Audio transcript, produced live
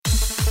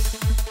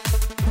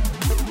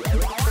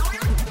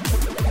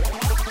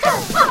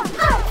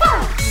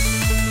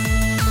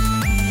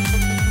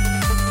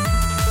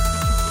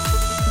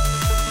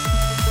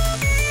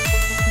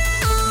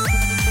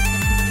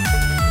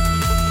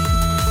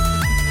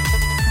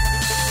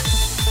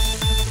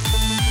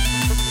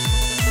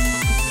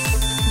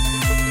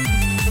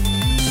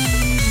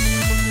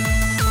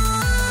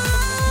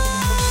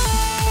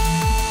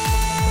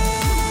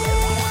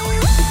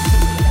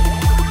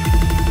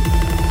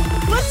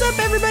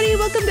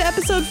everybody. Welcome to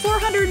episode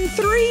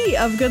 403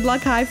 of Good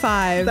Luck High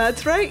Five.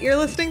 That's right. You're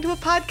listening to a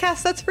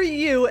podcast that's for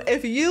you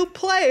if you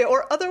play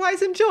or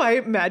otherwise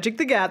enjoy Magic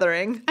the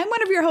Gathering. I'm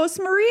one of your hosts,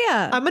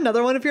 Maria. I'm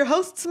another one of your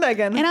hosts,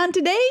 Megan. And on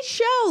today's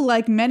show,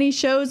 like many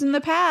shows in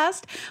the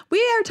past, we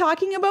are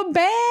talking about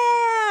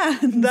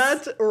bands.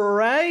 That's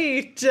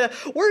right.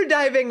 We're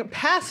diving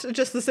past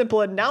just the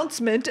simple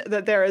announcement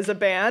that there is a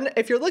ban.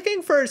 If you're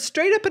looking for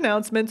straight up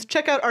announcements,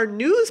 check out our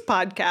news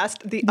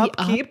podcast, The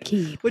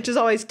Upkeep, which is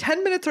always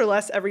 10 minutes or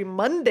less every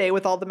Monday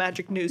with all the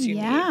Magic news you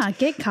need. Yeah,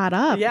 get caught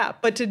up. Yeah,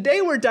 but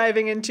today we're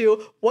diving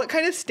into what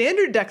kind of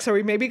standard decks are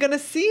we maybe going to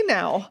see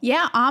now?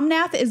 Yeah,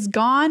 Omnath is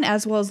gone,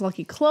 as well as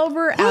Lucky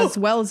Clover, as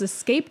well as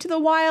Escape to the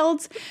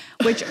Wilds,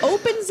 which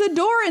opens the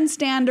door in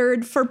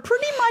standard for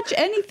pretty much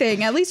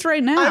anything, at least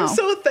right now. I'm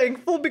so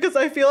thankful because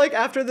I feel like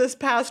after this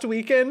past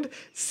weekend,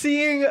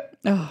 seeing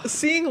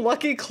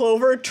Lucky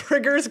Clover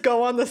triggers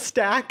go on the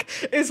stack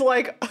is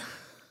like...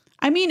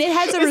 I mean, it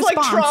has a response.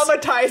 It's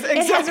like traumatizing.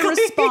 It has a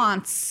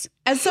response.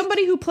 As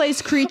somebody who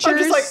plays creatures... I'm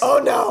just like,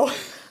 oh no.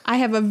 I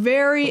have a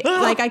very,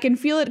 I can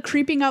feel it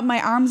creeping up my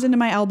arms into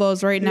my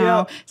elbows right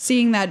now,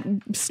 seeing that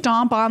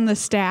stomp on the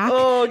stack,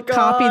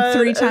 copied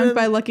 3 times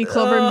by Lucky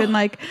Clover and been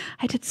like,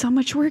 I did so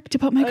much work to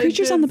put my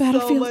creatures on the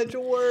battlefield. So much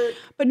work.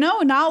 But no,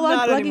 now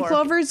Lucky anymore.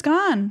 Clover is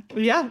gone.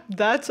 Yeah,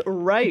 that's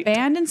right.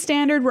 Banned and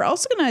standard. We're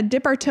also going to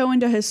dip our toe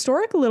into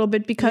historic a little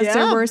bit because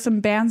there were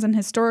some bans in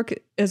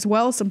historic as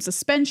well, some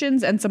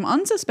suspensions and some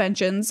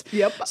unsuspensions.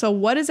 Yep. So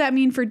what does that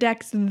mean for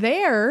decks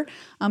there?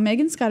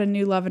 Megan's got a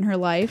new love in her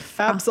life.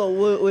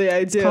 Absolutely,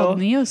 I do. It's called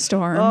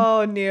Neostorm.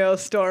 Oh,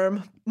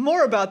 Neostorm.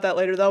 More about that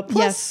later, though.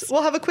 Plus,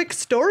 we'll have a quick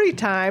story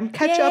time.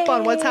 Catch up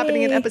on what's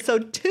happening in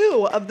episode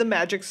 2 of the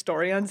Magic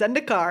Story on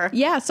Zendikar.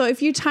 Yeah, so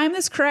if you time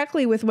this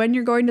correctly with when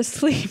you're going to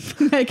sleep,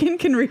 Megan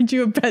can read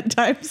you a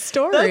bedtime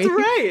story. That's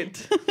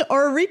right.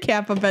 Or a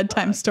recap of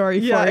bedtime story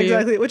for you. Yeah,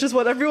 exactly. Which is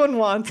what everyone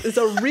wants, is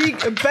a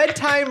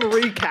bedtime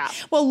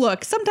recap. Well,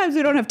 look, sometimes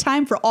we don't have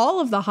time for all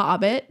of The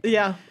Hobbit.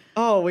 Yeah.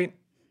 Oh,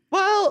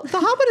 well, The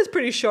Hobbit is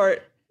pretty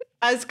short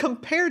as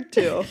compared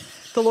to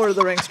the Lord of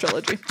the Rings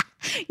trilogy.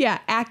 Yeah,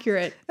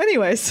 accurate.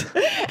 Anyways,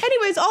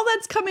 all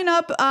that's coming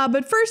up.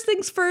 But first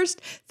things first,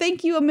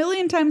 thank you a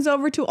million times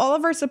over to all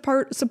of our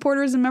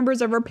supporters and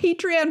members of our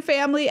Patreon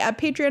family at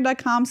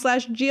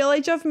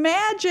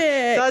patreon.com/GLHFmagic.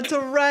 That's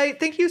right.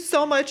 Thank you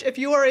so much. If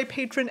you are a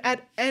patron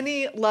at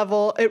any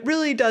level, it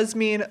really does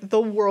mean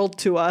the world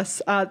to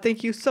us.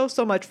 Thank you so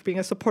much for being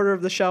a supporter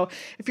of the show.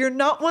 If you're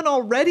not one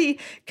already,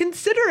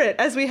 consider it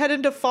as we head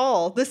into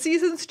fall. The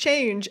seasons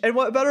change, and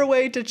what better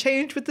way to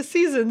change with the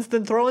seasons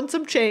than throwing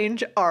some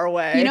change our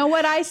way. You know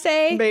what I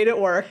say? Made it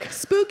work.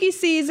 Spooky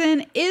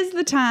season is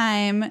the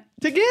time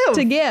to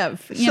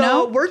give. You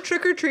know? We're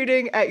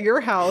trick-or-treating at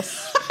your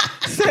house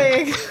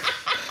saying,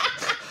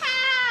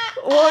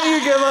 won't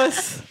you give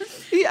us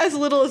as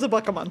little as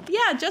 $1 a month?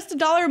 Yeah, just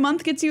 $1 a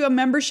month gets you a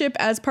membership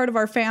as part of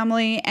our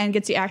family and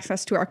gets you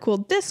access to our cool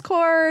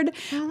Discord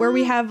where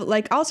we have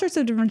like all sorts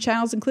of different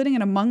channels, including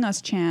an Among Us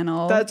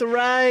channel. That's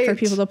right. For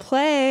people to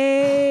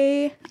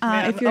play.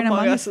 Man, if you're an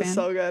Among Us fan. is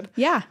so good.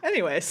 Yeah.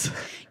 Anyways.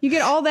 You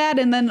get all that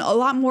and then a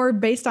lot more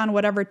based on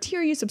whatever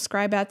tier you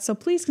subscribe at. So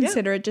please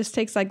consider it. Just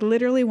takes like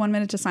literally 1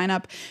 minute to sign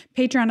up.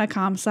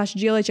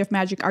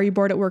 Patreon.com/GLHFmagic. Are you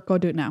bored at work? Go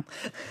do it now.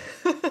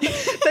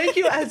 Thank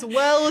you as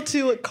well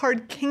to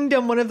Card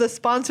Kingdom, one of the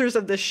sponsors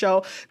of this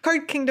show.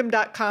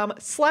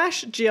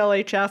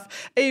 cardkingdom.com/GLHF,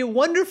 a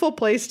wonderful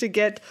place to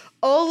get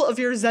all of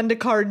your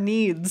Zendikar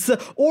needs,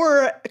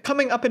 or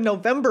coming up in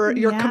November,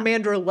 your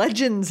Commander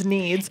Legends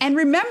needs. And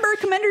remember,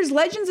 Commander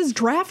Legends is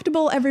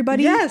draftable,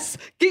 everybody. Yes.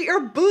 Get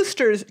your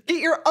boosters. Get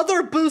your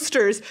other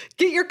boosters.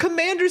 Get your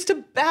commanders to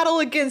battle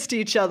against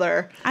each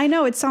other. I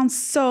know. It sounds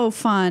so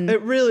fun.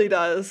 It really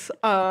does.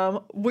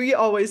 We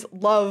always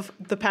love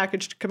the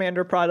packaged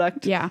Commander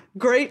product. Yeah.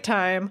 Great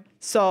time.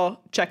 So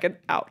check it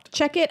out.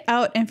 Check it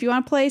out. And if you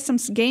want to play some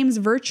games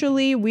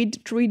virtually, we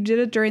did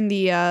it during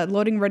the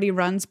Loading Ready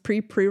Runs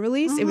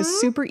pre-release. It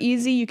was super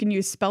easy. You can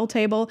use Spell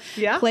Table,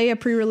 play a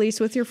pre-release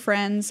with your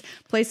friends,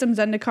 play some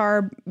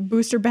Zendikar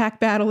booster back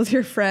battle with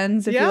your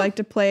friends if you like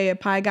to play a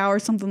Pygow or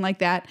something like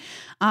that.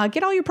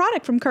 Get all your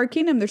product from Card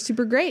Kingdom. They're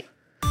super great.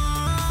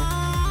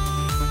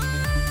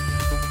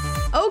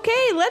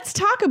 Okay, let's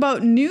talk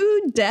about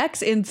new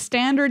decks in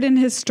Standard and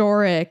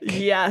Historic.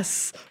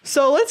 Yes.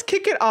 So let's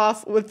kick it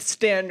off with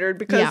Standard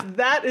because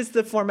that is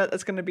the format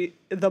that's going to be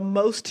the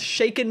most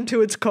shaken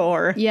to its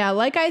core. Yeah,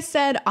 like I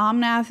said,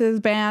 Omnath is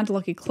banned,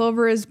 Lucky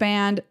Clover is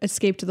banned,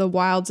 Escape to the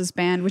Wilds is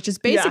banned, which is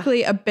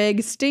basically a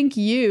big stink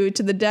you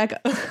to the deck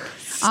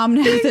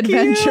Omnath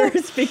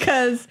Adventures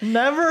because...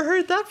 Never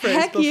heard that phrase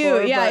heck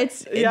before. You. Yeah,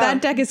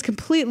 that deck is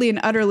completely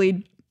and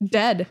utterly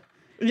dead.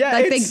 Yeah,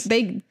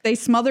 like they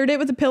smothered it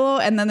with a pillow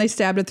and then they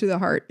stabbed it through the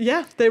heart.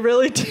 Yeah, they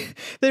really did.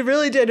 They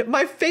really did.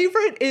 My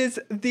favorite is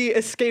the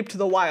Escape to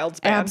the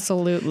Wilds band.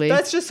 Absolutely.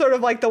 That's just sort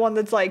of like the one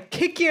that's like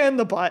kick you in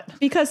the butt.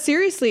 Because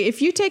seriously,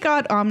 if you take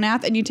out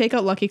Omnath and you take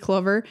out Lucky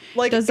Clover,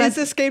 like is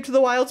Escape to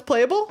the Wilds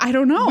playable? I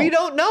don't know. We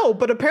don't know,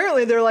 but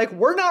apparently they're like,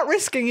 we're not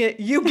risking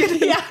it. You get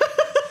it. Yeah.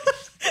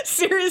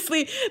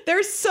 Seriously,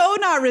 they're so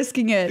not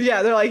risking it.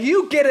 Yeah, they're like,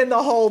 you get in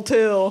the hole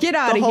too. Get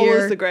out of here. The hole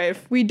is the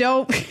grave. We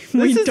don't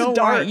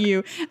want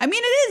you. I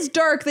mean, it is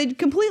dark. They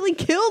completely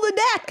kill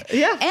the deck.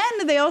 Yeah.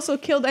 And they also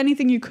killed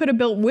anything you could have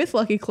built with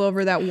Lucky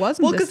Clover that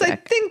wasn't Well, this because I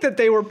deck. think that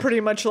they were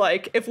pretty much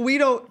like, if we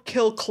don't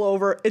kill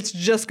Clover, it's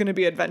just going to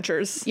be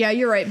adventures. Yeah,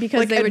 you're right. Because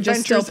Like they would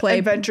just still play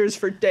adventures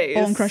for days.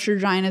 Bone Crusher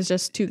Giant is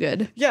just too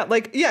good.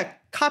 Yeah,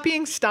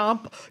 copying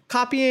Stomp,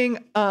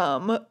 copying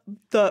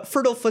the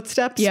Fertile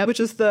Footsteps, which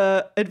is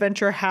the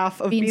adventure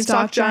half of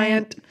Beanstalk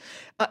Giant.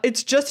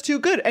 It's just too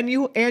good. And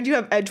you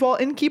have Edgewall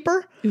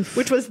Innkeeper,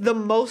 which was the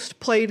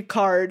most played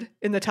card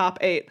in the top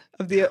 8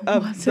 of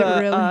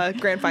the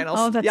grand finals.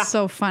 Oh, that's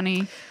so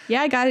funny.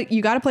 Yeah,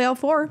 you got to play all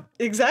 4.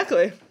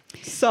 Exactly.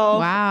 So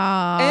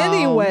wow.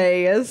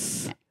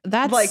 Anyways,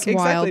 that's exactly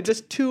wild.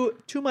 just too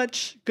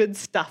much good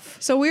stuff.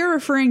 So we were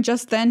referring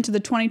just then to the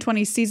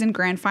 2020 season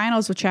grand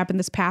finals, which happened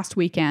this past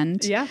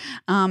weekend. Yeah.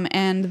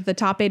 And the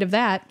top 8 of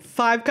that.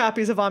 5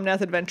 copies of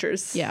Omnath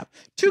Adventures. Yeah.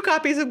 2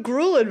 copies of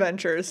Gruul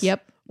Adventures.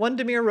 Yep. 1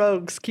 Dimir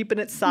Rogues, keeping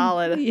it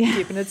solid,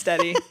 keeping it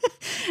steady.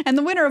 And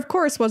the winner, of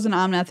course, was an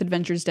Omnath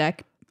Adventures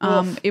deck.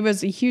 It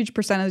was a huge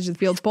percentage of the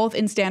field, both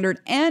in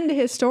standard and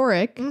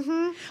historic,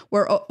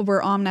 where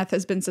Omnath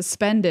has been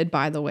suspended,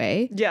 by the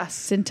way. Yes.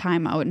 It's in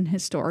timeout in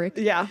historic.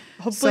 Yeah.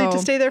 Hopefully to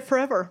stay there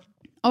forever.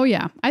 Oh,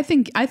 yeah. I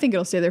think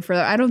it'll stay there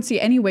forever. I don't see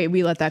any way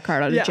we let that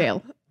card out of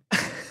jail.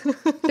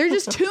 There's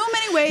just too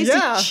many ways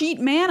to cheat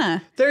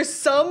mana. There's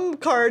some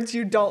cards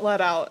you don't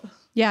let out.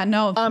 Yeah,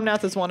 no.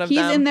 Omnath is one of them.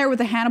 He's in there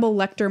with a Hannibal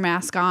Lecter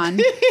mask on,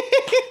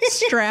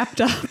 strapped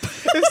up.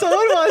 If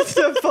someone wants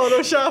to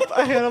Photoshop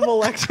a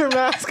Hannibal Lecter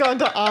mask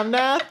onto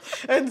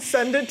Omnath and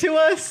send it to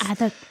us.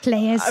 The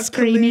players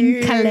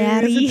screaming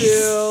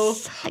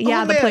Calaris.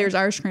 Yeah, the players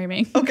are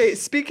screaming. Okay,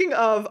 speaking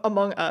of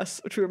Among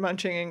Us, which we were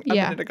mentioning a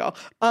minute ago,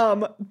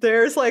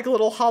 there's like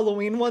little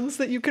Halloween ones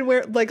that you can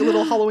wear, like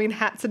little Halloween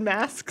hats and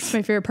masks. It's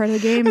my favorite part of the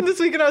game. And this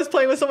weekend I was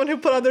playing with someone who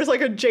put on, there's like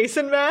a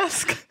Jason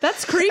mask.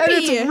 That's creepy. And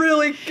it's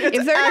really,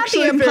 if they're not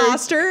the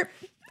imposter,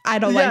 I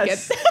don't like it.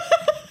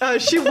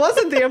 She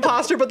wasn't the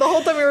imposter, but the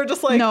whole time we were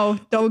just like, no,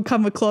 don't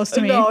come close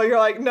to me. No, you're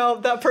like,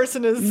 no, that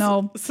person is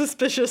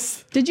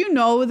suspicious. Did you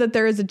know that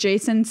there is a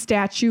Jason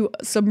statue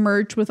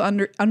submerged with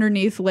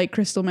underneath Lake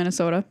Crystal,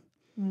 Minnesota?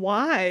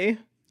 Why?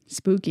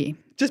 Spooky.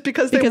 Just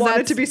because they want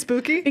it to be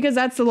spooky? Because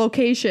that's the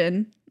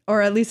location.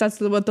 Or at least that's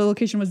what the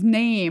location was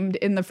named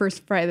in the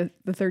first Friday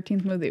the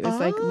 13th movie. It was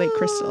like Lake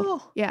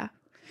Crystal. Yeah.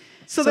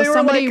 So they were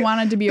somebody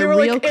wanted to be a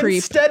real creep.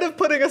 Instead of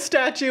putting a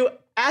statue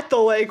at the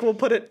lake, we'll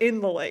put it in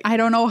the lake. I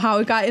don't know how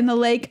it got in the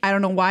lake. I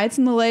don't know why it's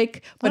in the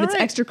lake, but it's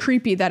extra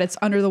creepy that it's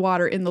under the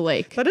water in the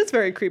lake. That is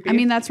very creepy. I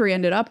mean, that's where he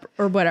ended up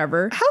or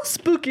whatever. How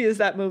spooky is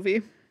that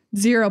movie?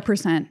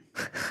 0%.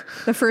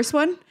 The first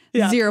one,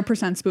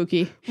 0%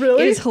 spooky.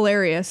 Really? It is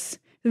hilarious.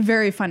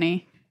 Very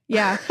funny.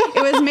 Yeah.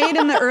 It was made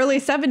in the early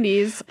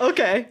 70s.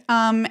 Okay.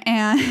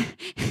 And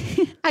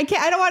I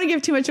don't want to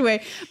give too much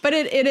away, but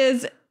it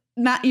is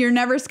not, you're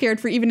never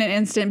scared for even an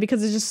instant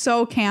because it's just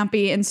so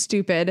campy and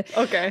stupid.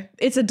 Okay.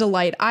 It's a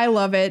delight. I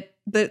love it.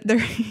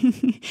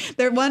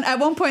 At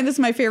one point, this is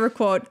my favorite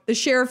quote. The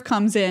sheriff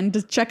comes in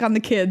to check on the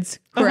kids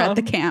who are at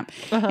the camp.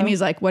 And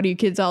he's like, "What are you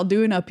kids all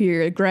doing up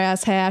here?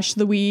 Grass, hash,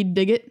 the weed,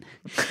 dig it?"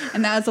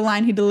 And that was the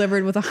line he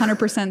delivered with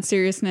 100%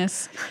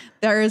 seriousness.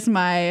 That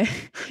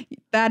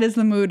is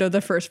the mood of the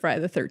first Friday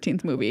the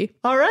 13th movie.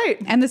 All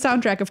right. And the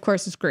soundtrack, of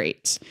course, is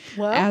great.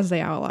 Well, as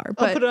they all are.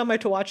 But I'll put it on my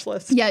to-watch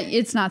list. Yeah,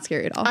 it's not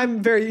scary at all.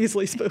 I'm very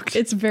easily spooked.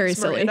 It's very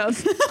silly.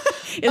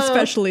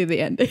 Especially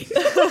the ending,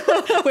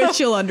 which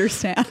you'll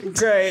understand.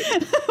 Great.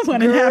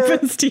 When it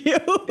happens to you.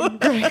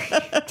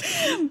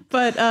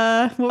 But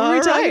what were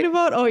we talking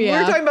about? Oh, yeah. We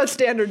were talking about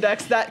standard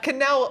decks that can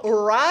now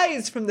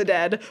rise from the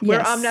dead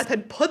where Omnath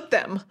had put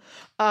them.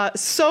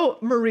 So,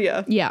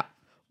 Maria. Yeah.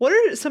 What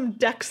are some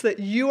decks that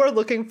you are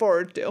looking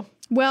forward to?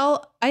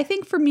 Well, I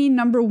think for me,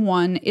 number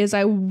one is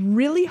I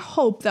really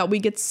hope that we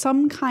get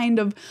some kind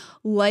of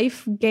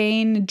life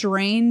gain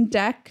drain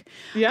deck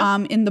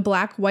in the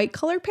black-white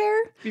color pair.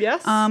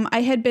 Yes.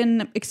 I had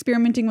been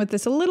experimenting with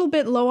this a little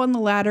bit low on the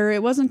ladder.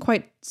 It wasn't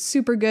quite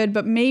super good,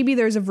 but maybe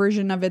there's a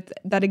version of it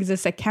that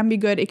exists that can be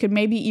good. It could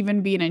maybe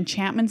even be an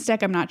enchantments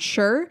deck. I'm not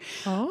sure.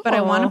 But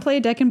I want to play a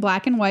deck in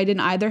black and white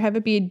and either have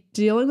it be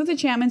dealing with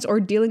enchantments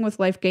or dealing with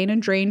life gain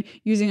and drain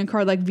using a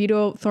card like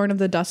Veto Thorn of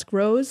the Dusk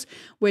Rose,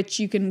 which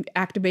you can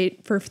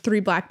activate for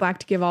 3 black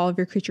to give all of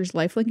your creatures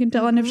lifelink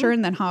until end of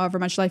turn. Then however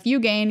much life you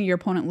gain, your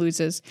opponent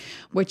loses,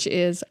 which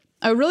is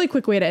a really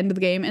quick way to end the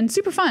game and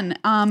super fun.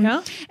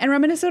 And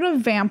reminiscent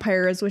of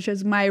Vampires, which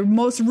is my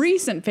most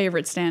recent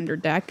favorite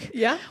standard deck.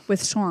 Yeah.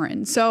 With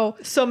Sorin. So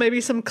maybe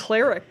some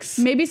clerics.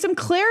 Maybe some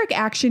cleric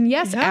action.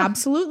 Yes,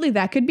 absolutely.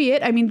 That could be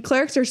it. I mean,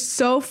 clerics are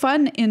so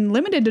fun in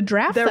limited to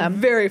draft them. They're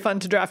very fun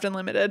to draft in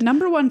limited.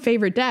 Number one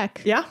favorite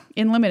deck. Yeah.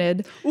 In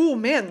limited. Ooh,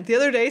 man. The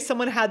other day,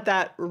 someone had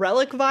that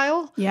relic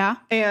vial. Yeah.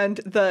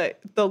 And the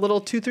little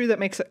 2/3 that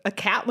makes a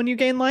cat when you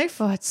gain life.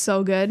 Oh, it's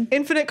so good.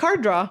 Infinite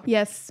card draw.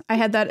 Yes. I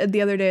had that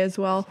the other day as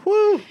well.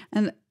 Woo.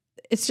 And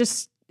it's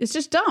It's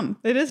just dumb.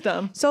 It is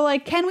dumb. So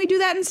like, can we do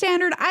that in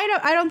standard?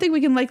 I don't think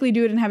we can likely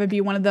do it and have it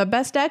be one of the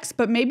best decks,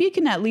 but maybe it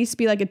can at least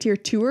be like a tier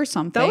 2 or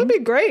something. That would be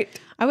great.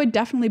 I would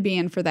definitely be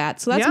in for that.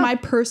 So that's my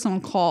personal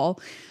call.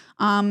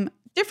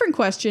 Different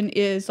question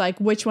is like,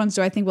 which ones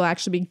do I think will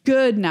actually be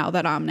good now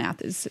that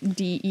Omnath is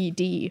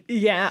DED?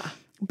 Yeah.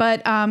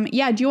 But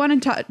do you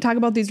want to talk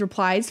about these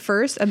replies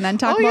first and then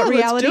talk about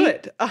reality?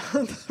 Let's do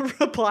it.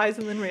 Replies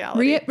and then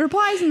reality.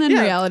 Replies and then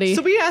reality.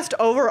 So we asked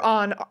over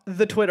on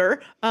the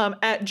Twitter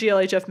at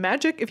GLHF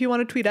Magic, if you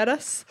want to tweet at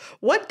us,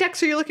 what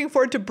decks are you looking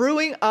forward to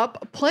brewing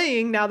up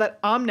playing now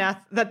that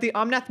the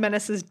Omnath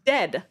Menace is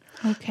dead?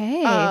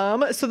 Okay.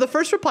 So the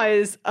first reply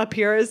is up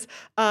here is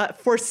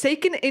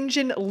Forsaken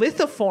Engine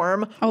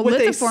Lithoform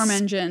with Lithoform a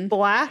engine.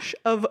 Splash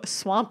of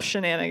swamp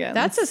shenanigans.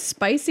 That's a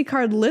spicy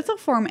card.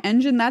 Lithoform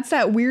engine. That's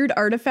that weird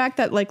artifact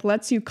that like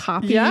lets you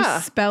copy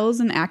spells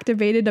and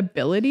activated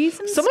abilities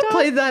and Someone stuff.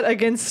 played that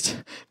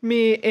against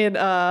me in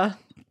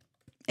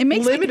It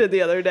makes Limited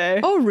the other day.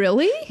 Oh,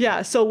 really?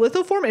 Yeah. So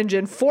Lithoform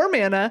Engine, 4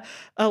 mana,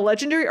 a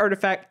legendary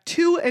artifact,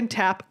 2 and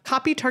tap,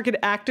 copy target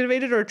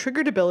activated or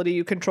triggered ability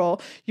you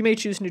control. You may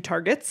choose new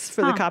targets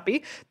for the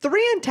copy.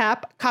 3 and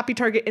tap, copy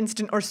target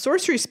instant or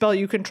sorcery spell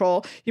you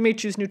control. You may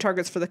choose new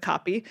targets for the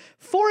copy.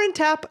 4 and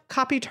tap,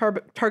 copy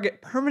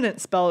target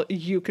permanent spell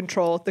you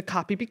control. The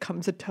copy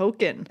becomes a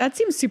token. That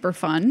seems super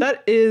fun.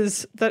 That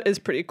is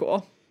pretty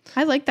cool.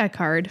 I like that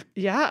card.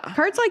 Yeah.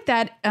 Cards like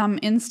that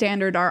in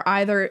standard are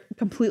either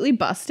completely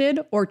busted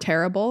or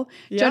terrible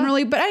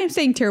generally, but I am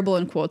saying terrible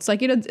in quotes.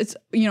 Like it's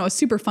a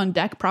super fun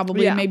deck,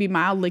 probably maybe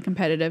mildly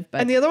competitive.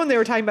 But and the other one they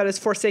were talking about is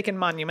Forsaken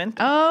Monument.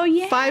 Oh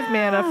yeah. 5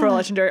 mana for a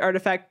legendary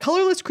artifact.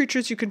 Colorless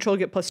creatures you control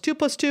get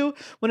 +2/+2.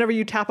 Whenever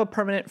you tap a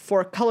permanent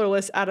for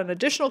colorless, add an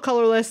additional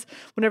colorless.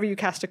 Whenever you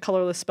cast a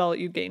colorless spell,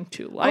 you gain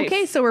 2 life.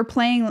 Okay, so we're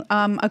playing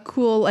a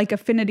cool like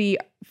affinity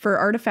for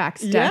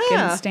artifacts deck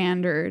in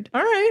standard.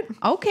 All right.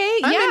 Okay,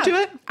 I'm into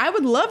it. I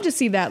would love to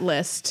see that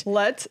list.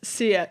 Let's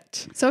see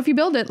it. So if you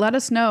build it, let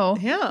us know.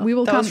 Yeah, we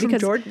will that come was from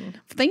because Jordan.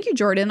 Thank you,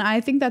 Jordan.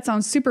 I think that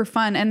sounds super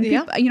fun. And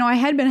people, I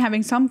had been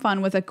having some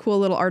fun with a cool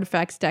little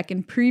artifacts deck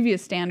in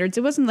previous standards.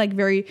 It wasn't like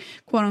very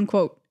quote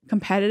unquote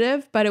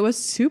competitive, but it was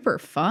super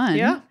fun.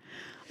 Yeah.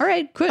 All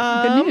right, good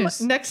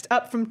news. Next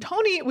up from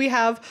Tony, we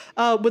have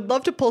would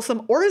love to pull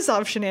some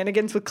Orzhov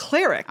shenanigans with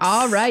clerics.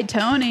 All right,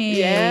 Tony.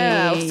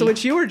 Yeah, so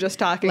which you were just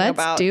talking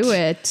about. Let's do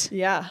it.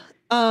 Yeah.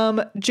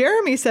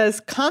 Jeremy says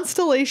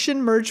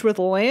Constellation merged with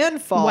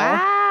Landfall.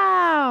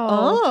 Wow.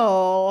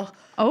 Oh.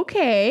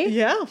 Okay.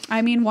 Yeah.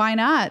 I mean, why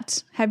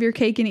not? Have your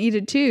cake and eat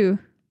it too.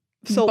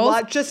 So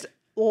lots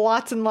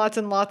and lots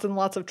and lots and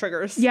lots of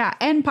triggers. Yeah,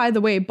 and by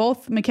the way,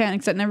 both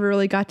mechanics that never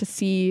really got to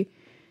see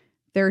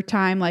their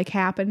time like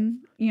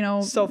happen,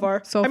 so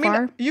far. I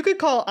mean, you could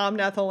call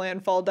Omnath a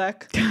landfall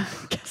deck.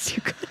 Guess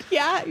you could.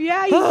 Yeah,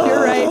 you're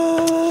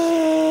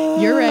right.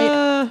 You're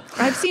right.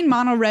 I've seen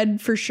mono red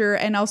for sure,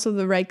 and also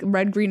the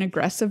red green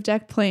aggressive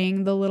deck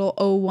playing the little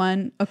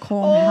 0/1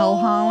 Akolm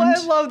Hellhound.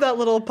 I love that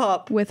little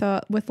pup with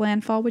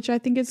landfall, which I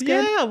think is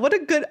good. Yeah, what a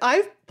good.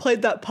 I've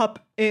played that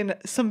pup in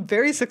some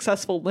very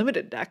successful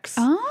limited decks.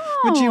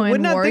 Oh, which you would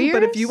not Warriors? think,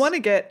 but if you want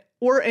to get.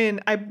 Or in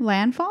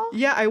Landfall?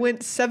 Yeah, I went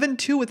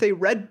 7-2 with a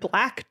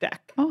red-black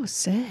deck. Oh,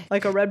 sick.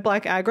 Like a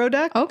red-black aggro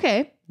deck.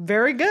 Okay.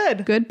 Very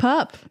good. Good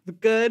pup.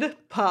 Good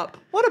pup.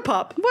 What a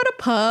pup. What a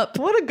pup.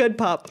 What a good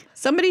pup.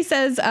 Somebody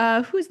says,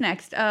 who's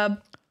next?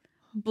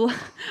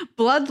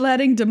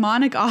 Bloodletting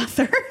demonic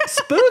author.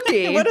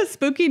 Spooky. What a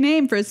spooky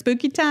name for a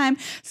spooky time.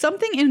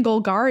 Something in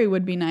Golgari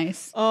would be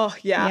nice. Oh,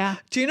 yeah.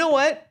 Do you know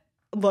what?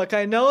 Look,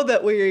 I know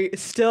that we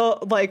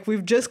still,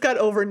 we've just got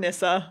over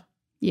Nissa.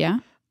 Yeah.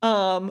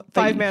 5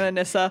 mana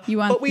Nissa.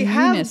 But we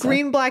have Nissa.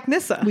 green black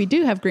Nissa. We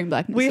do have green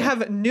black Nissa. We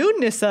have new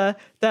Nissa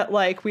that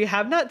we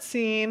have not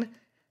seen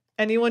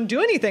anyone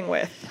do anything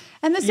with.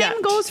 And the same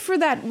goes for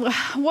that.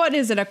 What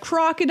is it? A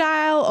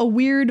crocodile? A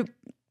weird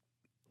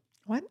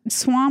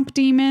swamp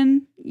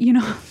demon?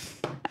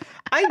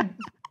 I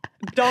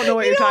don't know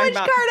what you're talking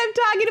about. Which card I'm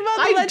talking about?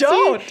 I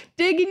don't. You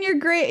dig in your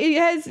grave.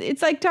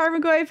 It's like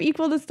Tarmogoyf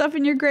equal to stuff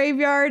in your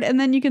graveyard, and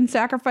then you can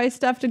sacrifice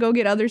stuff to go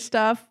get other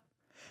stuff.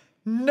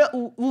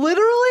 No,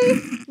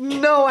 literally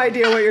no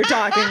idea what you're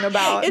talking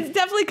about. It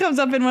definitely comes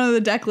up in one of the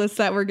deck lists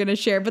that we're going to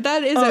share, but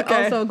that is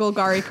also a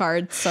Golgari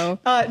card. So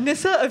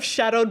Nissa of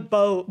Shadowed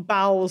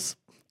Bowels.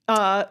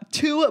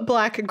 2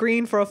 black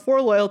green for a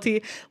 4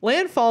 loyalty.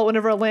 Landfall,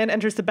 whenever a land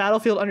enters the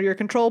battlefield under your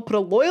control, put a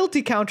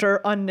loyalty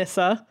counter on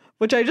Nissa,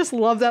 which I just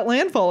love that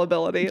landfall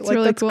ability. It's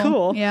really that's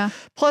cool. Yeah.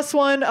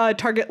 +1,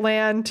 target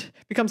land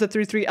becomes a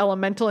 3/3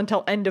 elemental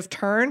until end of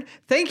turn.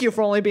 Thank you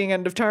for only being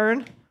end of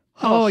turn.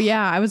 Oh,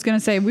 yeah. I was going to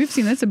say, we've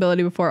seen this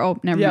ability before. Oh,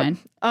 never mind.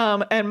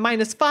 And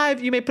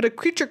 -5, you may put a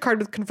creature card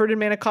with converted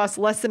mana cost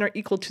less than or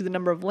equal to the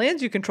number of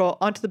lands you control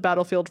onto the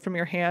battlefield from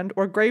your hand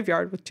or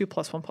graveyard with 2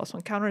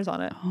 +1/+1 counters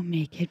on it. Oh,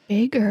 make it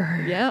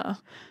bigger. Yeah.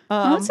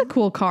 That's a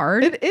cool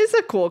card. It is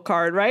a cool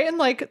card, right? And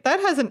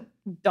that hasn't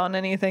done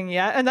anything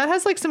yet. And that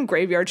has some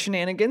graveyard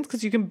shenanigans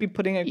because you can be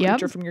putting a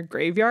creature from your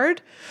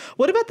graveyard.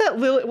 What about that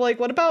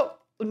what about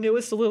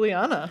newest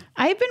Liliana?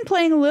 I've been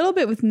playing a little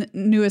bit with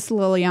newest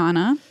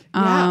Liliana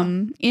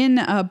in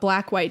a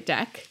black-white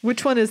deck.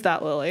 Which one is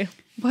that, Lily?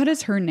 What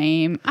is her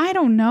name? I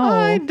don't know.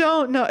 I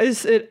don't know.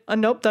 Is it?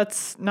 Nope,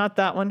 that's not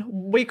that one.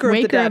 Waker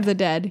of the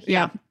Dead.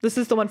 Yeah. This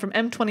is the one from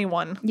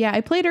M21. Yeah,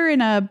 I played her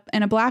in a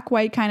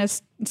black-white kind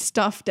of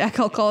stuff deck,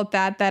 I'll call it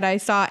that I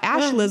saw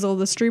Ash Lizzle,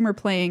 the streamer,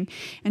 playing,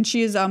 and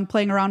she is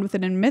playing around with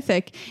it in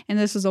Mythic, and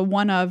this was a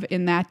one of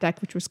in that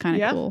deck, which was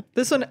kind of cool.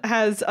 This one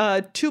has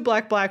 2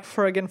 black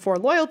for, again, 4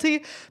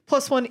 loyalty,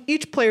 +1,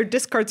 each player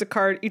discards a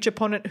card, each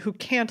opponent who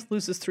can't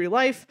loses 3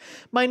 life,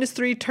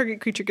 -3, target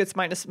creature gets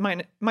minus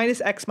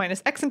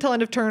X until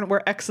end of turn,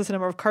 where X is the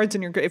number of cards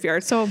in your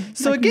graveyard. So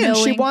like again,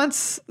 she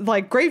wants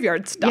like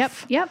graveyard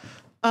stuff. Yep.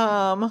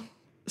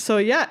 So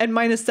yeah, and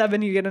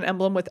 -7, you get an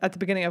emblem with at the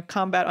beginning of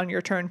combat on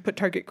your turn, put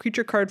target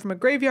creature card from a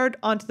graveyard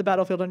onto the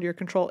battlefield under your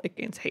control. It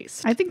gains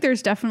haste. I think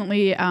there's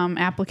definitely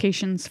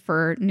applications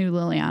for new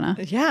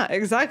Liliana. Yeah,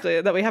 exactly.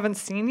 That we haven't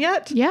seen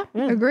yet. Yeah,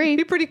 agree.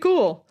 Be pretty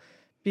cool.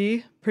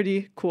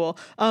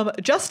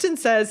 Justin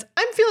says,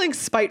 I'm feeling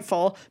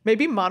spiteful.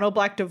 Maybe Mono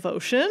Black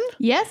Devotion?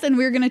 Yes, and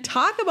we're going to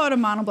talk about a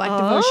Mono Black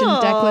Devotion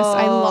deck list.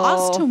 I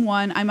lost to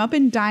one. I'm up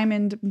in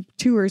Diamond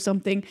 2 or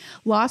something.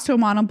 Lost to a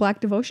Mono Black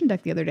Devotion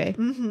deck the other day.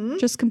 Mm-hmm.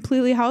 Just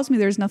completely housed me.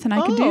 There's nothing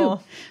I could do.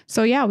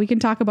 So yeah, we can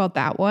talk about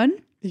that one.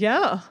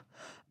 Yeah.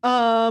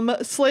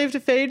 Slave to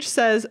Phage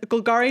says,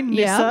 Golgari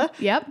Nissa.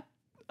 Yep.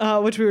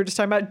 Which we were just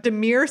talking about.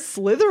 Demir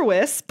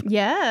Slitherwisp.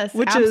 Yes,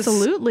 which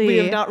absolutely. We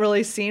have not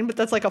really seen, but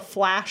that's like a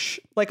flash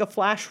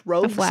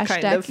rogues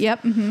kind deck. of.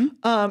 Yep.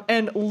 Mm-hmm.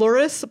 And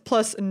Lurrus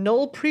plus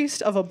Null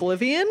Priest of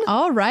Oblivion.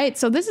 All right.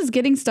 So this is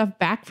getting stuff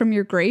back from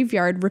your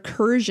graveyard.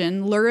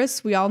 Recursion.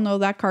 Lurrus, we all know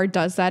that card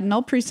does that.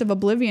 Null Priest of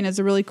Oblivion is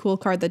a really cool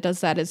card that does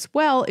that as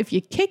well. If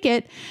you kick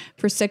it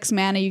for 6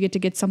 mana, you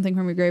get something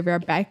from your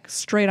graveyard back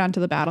straight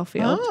onto the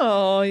battlefield.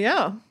 Oh,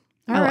 yeah.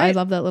 All right. I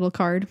love that little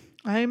card.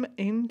 I'm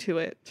into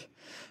it.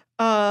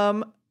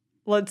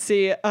 Let's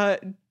see.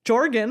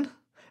 Jorgen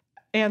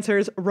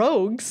answers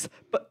rogues,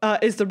 but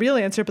is the real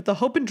answer, but the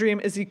hope and dream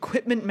is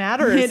equipment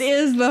matters. It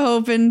is the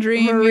hope and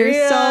dream. Maria,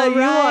 you're so right.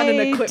 You want an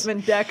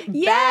equipment deck.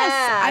 Yes.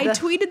 Bad. I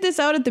tweeted this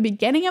out at the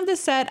beginning of the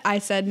set. I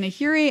said,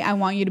 Nahiri, I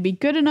want you to be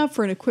good enough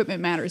for an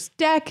equipment matters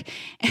deck.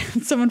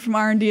 And someone from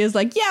R&D is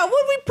like, yeah,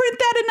 would we print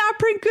that and not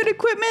print good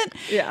equipment?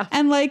 Yeah.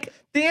 And like,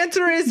 the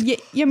answer is, you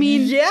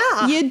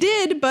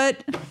did,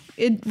 but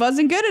it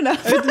wasn't good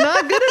enough. It's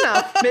not good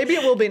enough. Maybe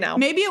it will be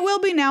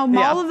now.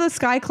 Maul of the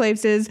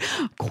Skyclaves is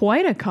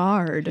quite a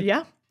card.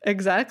 Yeah,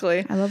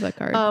 exactly. I love that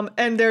card.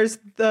 And there's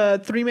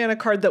the 3-mana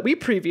card that we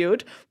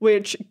previewed,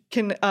 which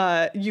can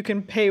you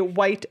can pay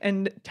white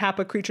and tap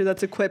a creature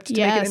that's equipped to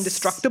make it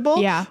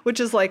indestructible. Yeah. Which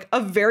is like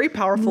a very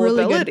powerful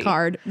really ability. Good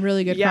card.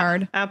 Really good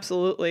card.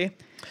 Absolutely.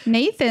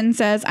 Nathan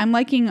says, I'm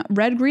liking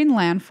red-green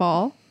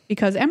landfall,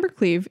 because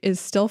Embercleave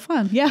is still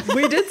fun. Yeah.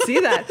 We did see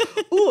that.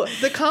 Ooh,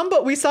 the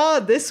combo we saw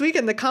this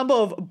weekend, the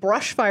combo of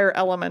Brushfire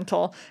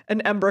Elemental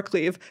and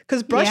Embercleave.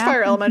 Because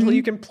Brushfire Elemental,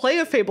 you can play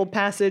a Fabled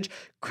Passage,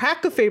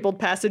 crack a Fabled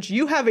Passage.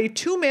 You have a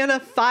 2-mana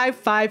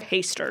 5/5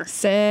 haster.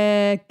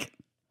 Sick.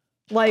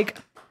 Like,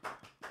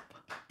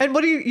 and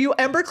what do you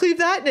Embercleave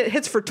that and it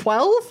hits for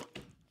 12?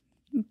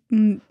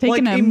 Taking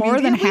like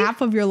more than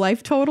half of your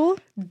life total?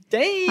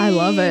 Dang. I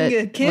love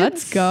it. Kids.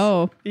 Let's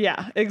go.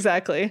 Yeah,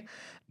 exactly.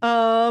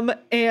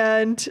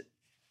 And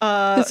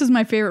this is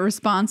my favorite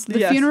response.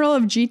 The funeral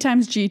of G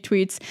times G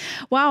tweets,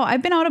 wow,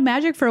 I've been out of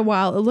Magic for a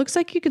while. It looks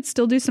like you could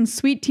still do some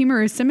sweet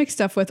Temur or Simic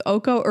stuff with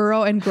Oko,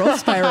 Uro, and Growth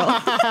Spiral.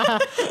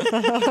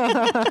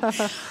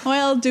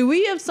 Well, do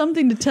we have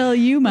something to tell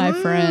you, my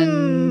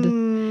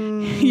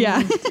friend?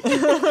 Yeah.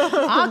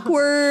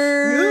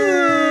 Awkward.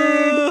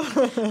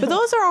 But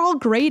those are all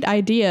great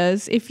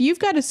ideas. If you've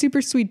got a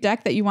super sweet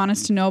deck that you want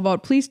us to know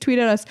about, please tweet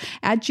at us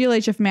at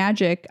GLHF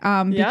Magic,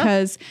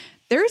 because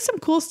there is some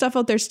cool stuff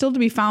out there still to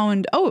be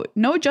found. Oh,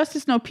 No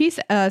Justice, No Peace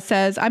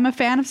says, I'm a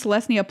fan of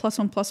Celestia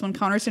 +1/+1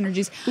 counter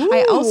synergies. Ooh.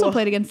 I also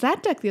played against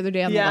that deck the other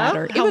day on the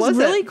ladder. It was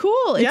really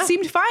cool. It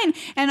seemed fine.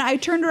 And I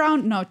turned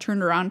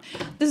around.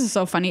 This is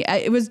so funny.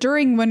 It was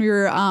during when we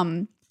were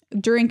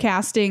during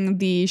casting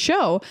the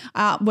show,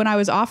 when I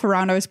was off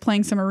around, I was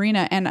playing some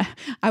arena, and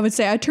I would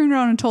say I turned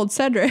around and told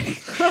Cedric,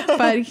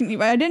 but I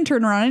didn't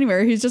turn around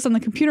anywhere. He's just on the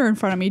computer in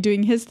front of me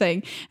doing his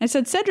thing. And I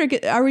said,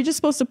 Cedric, are we just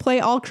supposed to play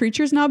all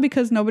creatures now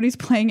because nobody's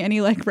playing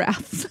any like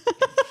wraths?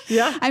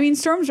 Yeah. I mean,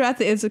 Storm's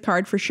Wrath is a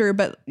card for sure,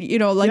 but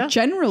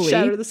generally,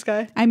 Shatter the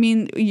Sky. I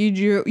mean,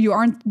 you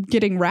aren't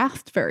getting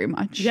wrathed very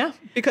much. Yeah,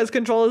 because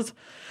control is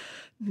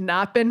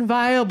not been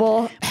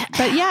viable.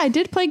 But yeah, I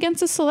did play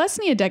against a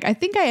Celestia deck. I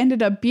think I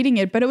ended up beating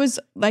it, but it was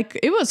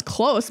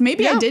close.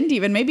 Maybe I didn't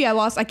even. Maybe I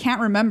lost. I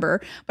can't remember.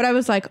 But I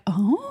was like,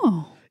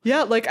 oh.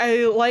 Yeah, like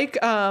I like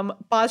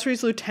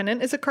Basri's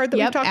Lieutenant is a card that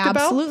we talked about.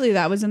 Absolutely.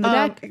 That was in the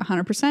deck.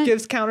 100%.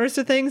 Gives counters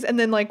to things, and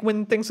then like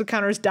when things with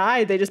counters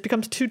die, they just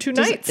becomes 2/2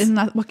 knights. Isn't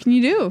that what can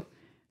you do?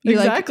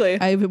 Exactly.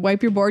 I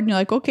wipe your board and you're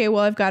like, okay,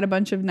 well, I've got a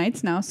bunch of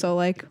knights now, so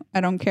like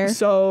I don't care.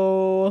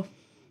 So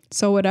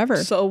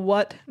whatever. So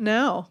what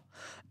now?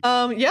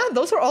 Yeah,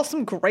 those are all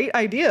some great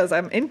ideas.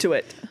 I'm into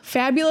it.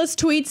 Fabulous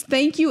tweets.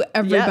 Thank you,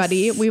 everybody.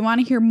 Yes. We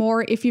want to hear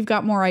more if you've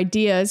got more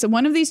ideas.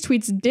 One of these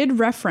tweets did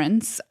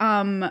reference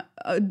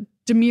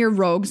Demir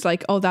rogues,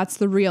 like, oh, that's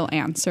the real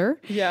answer.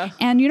 Yeah.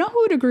 And you know who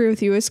would agree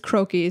with you is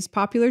Croaky's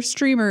popular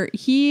streamer.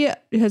 He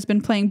has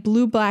been playing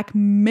Blue Black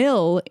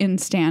Mill in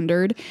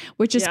Standard,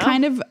 which is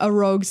kind of a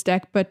rogues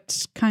deck,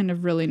 but kind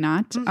of really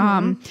not.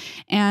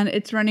 And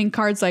it's running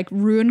cards like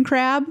Ruin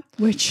Crab,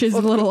 which is a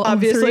little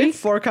obviously O3.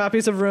 4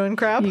 copies of Ruin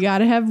Crab. You got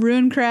to have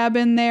Ruin Crab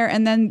in there.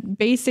 And then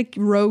basic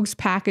rogues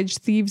package,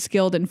 Thieves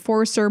Guild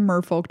Enforcer,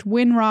 Merfolk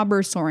Wind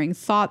Robber, Soaring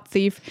Thought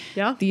Thief.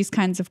 Yeah. These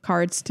kinds of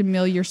cards to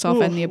mill yourself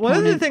and the One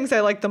opponent. of the things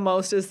I like the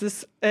most is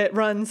this. It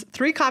runs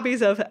 3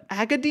 copies of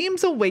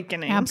Agadeem's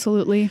Awakening.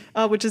 Absolutely.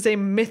 Which is a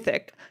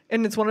mythic.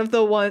 And it's one of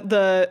the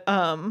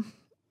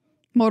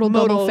Modal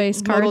double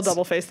face cards. Modal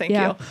double face, thank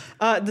you.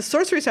 The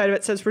sorcery side of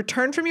it says,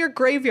 return from your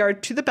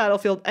graveyard to the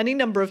battlefield any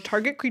number of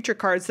target creature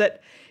cards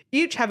that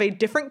each have a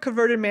different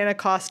converted mana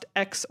cost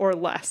X or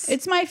less.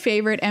 It's my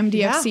favorite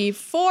MDFC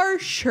for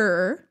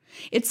sure.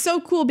 It's so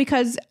cool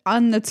because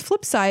on its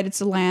flip side, it's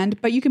a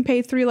land, but you can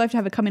pay 3 life to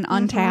have it come in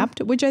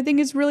untapped, which I think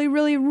is really,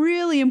 really,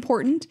 really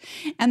important.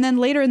 And then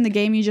later in the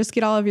game, you just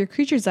get all of your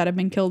creatures that have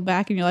been killed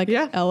back and you're like,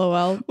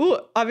 LOL. Ooh,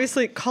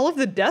 obviously, Call of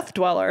the Death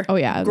Dweller. Oh,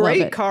 yeah.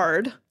 Great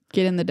card.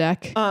 Get in the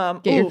deck.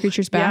 Get your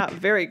creatures back. Yeah,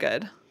 very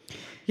good.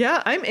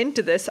 Yeah, I'm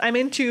into this. I'm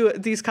into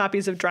these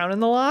copies of Drown in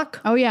the Loch.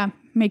 Oh, yeah.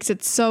 Makes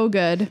it so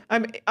good.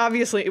 I'm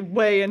obviously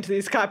way into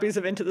these copies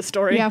of Into the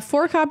Story. Yeah,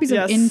 4 copies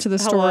of Into the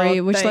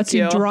Story, which lets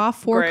you draw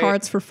 4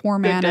 cards for 4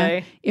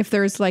 mana. If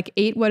there's like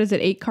 8, what is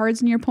it, 8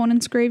 cards in your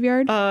opponent's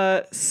graveyard?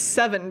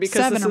 7,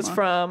 because this is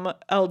from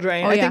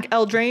Eldraine. I think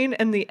Eldraine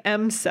and the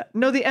M set.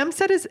 No, the M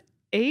set is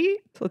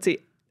 8. Let's see.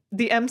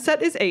 The M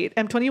set is 8.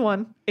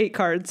 M21, 8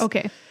 cards.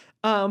 Okay.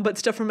 But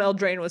stuff from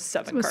Eldraine was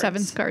 7 cards.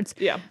 7 cards.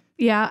 Yeah.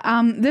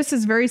 Yeah, this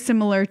is very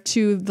similar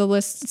to the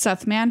list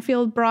Seth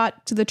Manfield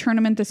brought to the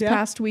tournament this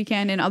past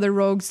weekend and other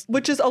rogues.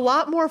 Which is a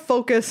lot more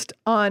focused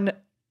on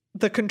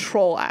the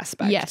control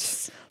aspect.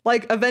 Yes.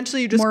 Like,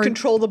 eventually you just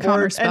control the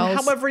board, and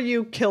however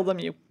you kill them,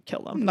 you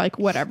kill them. Like,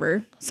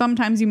 whatever.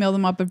 Sometimes you mill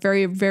them up, but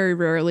very, very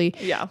rarely.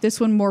 Yeah. This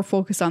one more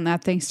focused on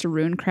that thanks to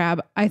Ruin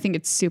Crab. I think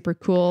it's super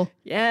cool.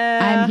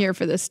 Yeah. I'm here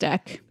for this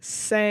deck.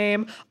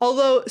 Same.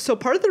 Although, so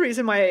part of the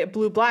reason why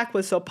Blue Black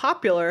was so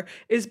popular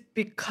is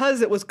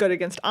because it was good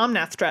against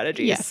Omnath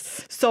strategies.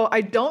 Yes. So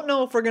I don't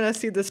know if we're going to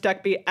see this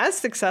deck be as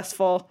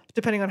successful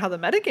depending on how the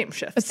metagame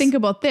shifts. But think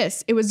about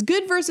this. It was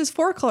good versus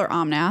 4-color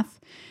Omnath,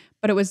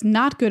 but it was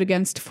not good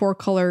against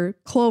 4-color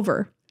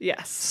Clover.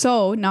 Yes.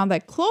 So now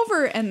that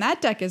Clover and that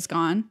deck is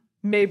gone,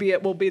 maybe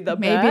it will be the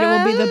best. Maybe it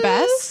will be the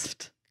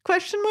best?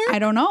 Question mark? I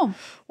don't know.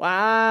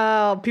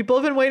 Wow. People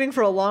have been waiting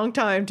for a long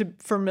time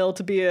for Mill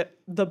to be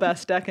the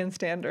best deck in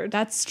Standard.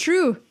 That's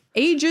true.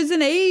 Ages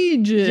and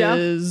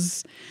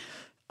ages. Yep.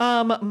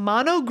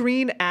 Mono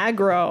green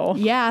aggro.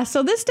 Yeah,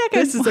 so this deck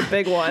is a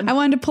big one. I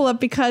wanted to pull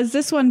up because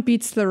this one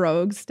beats the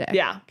Rogues deck.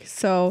 Yeah.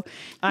 So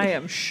I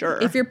am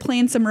sure. If you're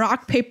playing some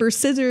rock, paper,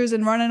 scissors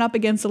and running up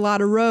against a lot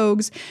of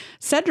Rogues,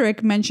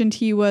 Cedric mentioned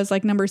he was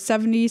like number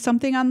 70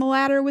 something on the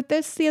ladder with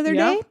this the other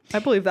day. I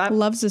believe that.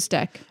 Loves this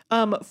deck.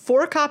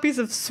 4 copies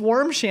of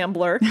Swarm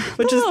Shambler,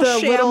 which is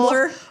the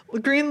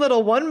little green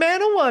little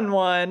 1-mana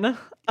 1/1.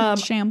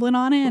 Shambling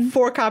on in.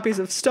 4 copies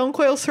of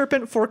Stonecoil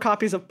Serpent, 4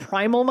 copies of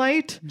Primal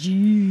Might.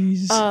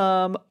 Jeez.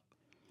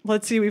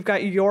 Let's see, we've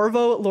got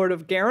Yorvo, Lord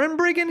of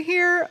Garenbrig in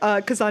here.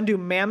 Kazandu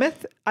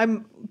Mammoth.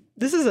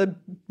 This is a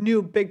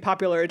new big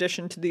popular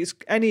addition to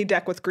any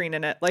deck with green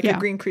in it, like a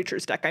green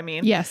creatures deck, I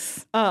mean.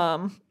 Yes.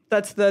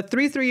 That's the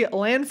 3/3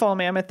 Landfall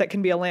Mammoth that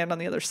can be a land on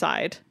the other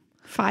side.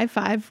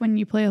 5/5 when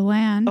you play a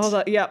land.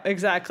 Oh, yeah,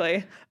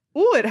 exactly.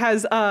 Ooh, it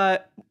has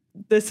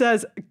this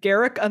says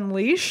Garruk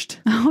Unleashed.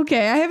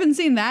 Okay, I haven't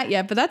seen that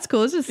yet, but that's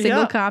cool. It's a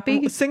single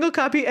copy. Single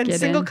copy and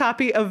single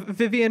copy of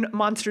Vivian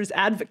Monsters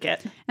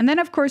Advocate. And then,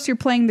 of course, you're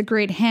playing the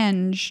Great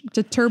Henge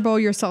to turbo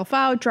yourself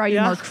out, draw you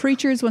more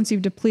creatures once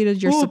you've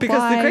depleted your supply.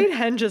 Because the Great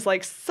Henge is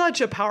like such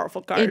a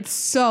powerful card. It's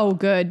so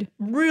good.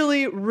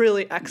 Really,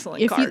 really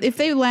excellent card. If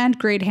they land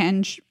Great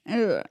Henge,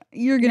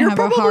 you're going to have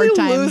a hard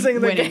time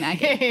losing winning that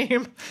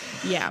game.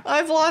 Yeah.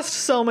 I've lost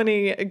so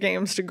many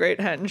games to Great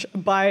Henge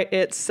by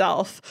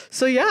itself.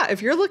 So yeah,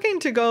 if you're looking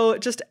to go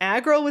just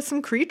aggro with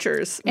some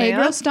creatures.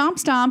 Aggro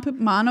Stomp,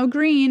 mono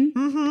green.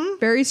 Mm-hmm.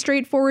 Very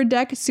straightforward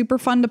deck. Super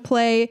fun to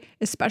play,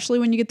 especially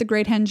when you get the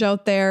Great Henge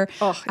out there.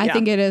 I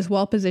think it is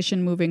well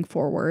positioned moving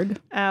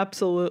forward.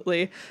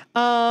 Absolutely.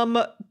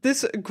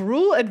 This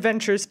Gruul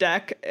Adventures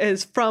deck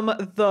is from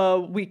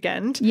the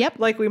weekend. Yep.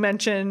 Like we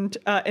mentioned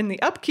in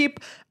the upkeep,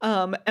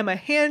 Emma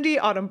Handy,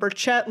 Autumn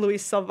Burchett,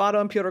 Luis Salvato,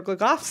 and Pyotr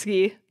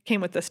Glogovsky came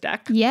with this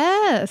deck.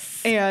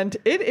 Yes. And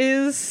it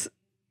is,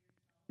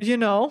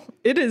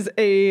 it is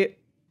a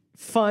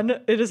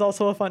fun. It is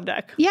also a fun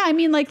deck. Yeah, I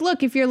mean, like,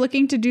 look, if you're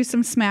looking to do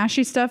some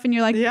smashy stuff and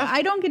you're like, Yeah.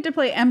 I don't get to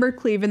play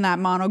Embercleave in that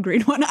mono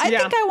green one. I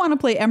think I want to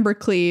play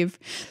Embercleave.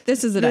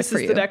 This is the deck for you.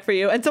 This is the deck for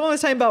you. And someone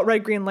was talking about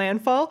red green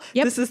landfall.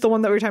 Yep. This is the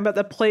one that we were talking about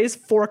that plays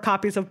 4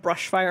 copies of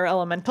Brushfire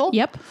Elemental.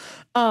 Yep.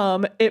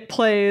 It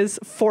plays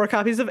 4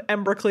 copies of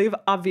Embercleave,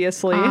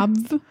 obviously.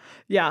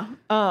 Yeah.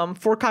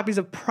 4 copies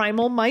of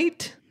Primal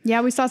Might.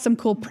 Yeah, we saw some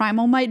cool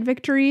Primal Might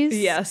victories.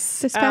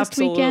 Yes, this past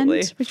absolutely.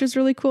 weekend, which was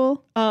really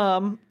cool.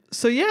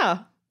 So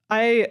yeah,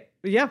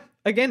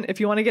 again, if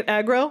you want to get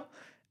aggro,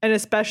 and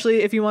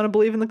especially if you want to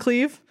believe in the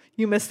cleave,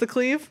 you miss the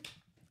cleave,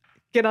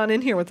 get on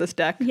in here with this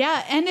deck.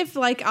 Yeah, and if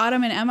like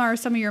Autumn and Emma are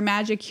some of your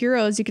Magic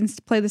heroes, you can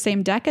play the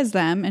same deck as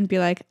them and be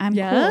like, I'm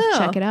cool,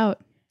 check it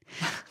out.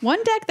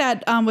 One deck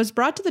that was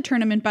brought to the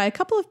tournament by a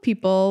couple of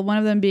people, one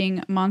of them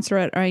being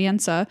Montserrat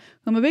Arienza,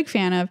 who I'm a big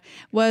fan of,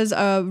 was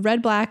a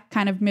red-black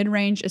kind of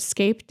mid-range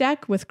escape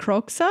deck with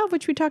Kroxa,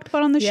 which we talked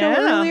about on the show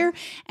earlier.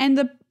 And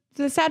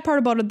the sad part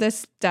about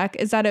this deck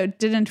is that it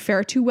didn't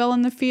fare too well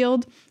in the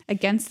field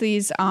against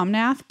these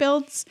Omnath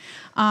builds,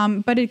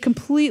 but it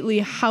completely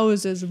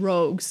houses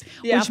rogues,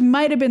 which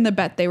might have been the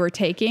bet they were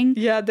taking.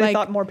 Yeah, they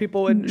thought more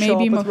people would show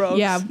up with rogues.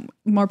 Yeah,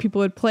 more people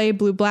would play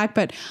blue-black,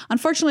 but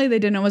unfortunately they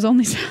didn't. It was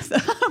only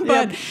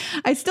but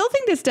I still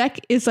think this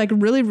deck is like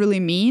really, really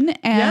mean,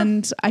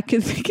 and I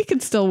think it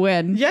could still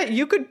win. Yeah,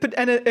 you could put,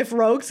 and if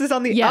rogues is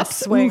on the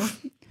upswing.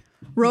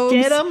 Rogues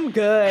get them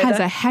good. Has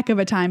a heck of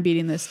a time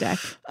beating this deck.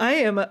 I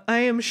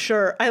am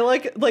sure. I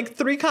like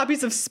 3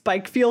 copies of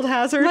Spikefield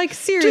Hazard. Like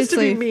seriously, just to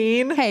be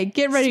mean. Hey,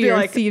 get ready your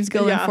like, Thieves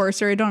Guild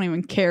Enforcer. I don't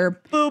even care.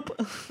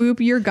 Boop.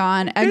 You're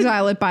gone.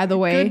 Exile it, by the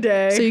way. Good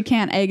day. So you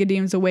can't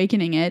Agadeem's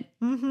Awakening it.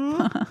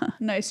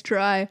 Nice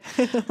try.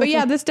 But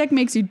yeah, this deck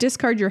makes you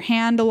discard your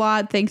hand a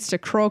lot thanks to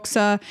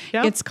Kroxa.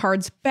 Gets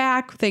cards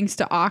back thanks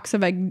to Ox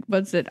of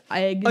Agonis.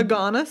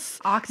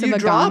 Ox of you Agonis.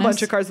 draw a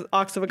bunch of cards with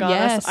Ox of Agonis.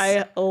 Yes.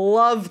 I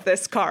love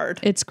this card.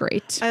 It's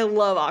great. I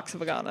love Ox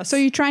of Agonis. So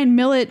you try and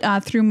mill it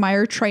through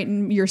Mire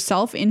Triton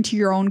yourself into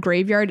your own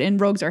graveyard,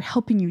 and rogues are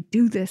helping you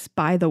do this,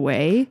 by the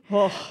way.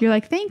 You're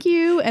like, thank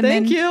you. And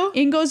then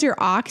in goes your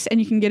Ox,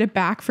 and you can get it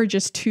back for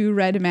just 2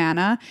 red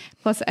mana,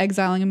 plus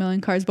exiling a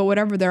million cards, but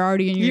whatever, they're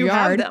already in your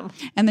yard. Have them.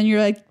 And then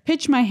you're like,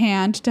 pitch my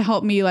hand to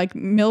help me like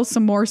mill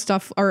some more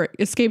stuff or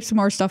escape some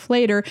more stuff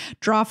later,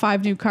 draw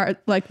 5 new cards,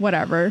 like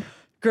whatever.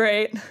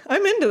 Great.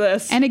 I'm into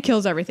this. And it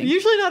kills everything.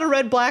 Usually not a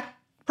red-black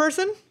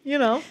person, you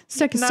know. This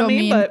deck is not so me,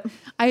 mean. But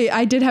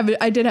I did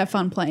have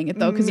fun playing it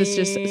though, because it's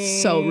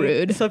just so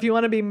rude. So if you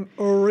want to be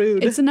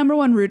rude, it's the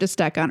 #1 rudest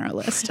deck on our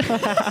list.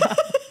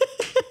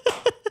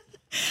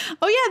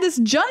 Oh yeah, this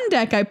Jund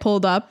deck I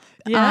pulled up.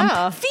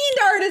 Yeah. Fiend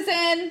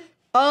Artisan.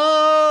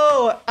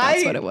 Oh,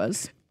 that's what it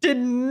was. Did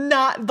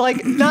not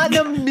not in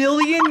a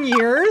million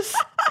years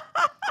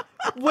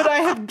would I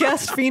have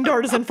guessed Fiend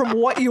Artisan from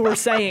what you were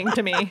saying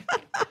to me.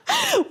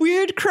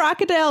 Weird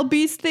crocodile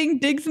beast thing,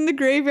 digs in the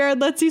graveyard,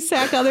 lets you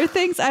sack other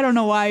things. I don't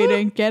know why you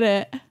didn't get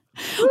it.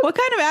 What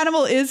kind of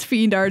animal is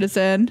Fiend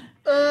Artisan?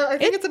 I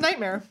think it's a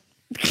nightmare.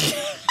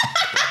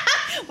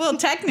 Well,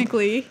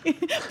 technically,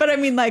 but I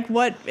mean, like,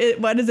 what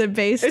is it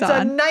based on? It's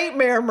a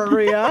nightmare,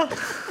 Maria.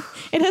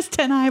 It has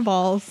 10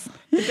 eyeballs.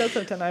 It does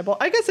have 10 eyeballs.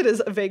 I guess it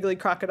is vaguely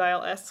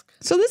crocodile-esque.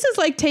 So this is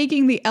like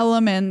taking the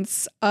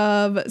elements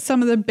of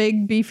some of the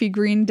big beefy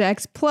green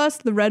decks, plus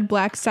the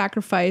red-black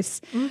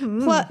sacrifice,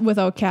 plus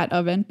without cat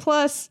oven,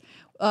 plus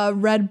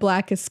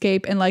red-black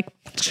escape, and like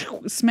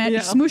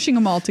smooshing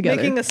them all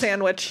together. Making a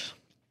sandwich.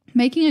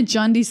 Making a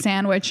Jundy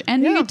sandwich.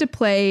 And you get to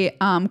play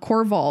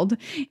Korvald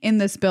in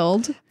this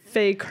build.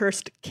 Fey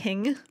Cursed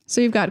King.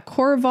 So you've got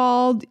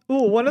Korvald.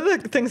 Ooh, one of the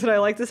things that I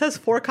like, this has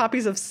 4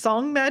 copies of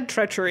Song Mad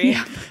Treachery,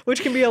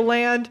 which can be a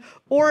land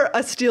or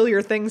a Steal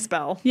Your Thing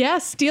spell. Yeah,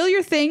 Steal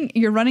Your Thing.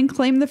 You're running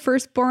Claim the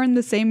Firstborn,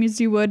 the same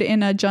as you would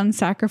in a Jund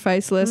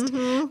Sacrifice list.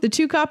 The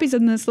 2 copies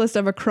in this list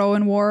of a Crow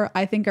in War,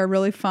 I think are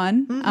really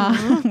fun,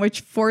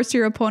 which force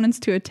your opponents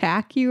to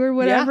attack you or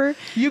whatever. Yeah.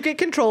 You get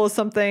control of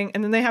something,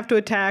 and then they have to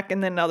attack,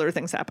 and then other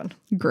things happen.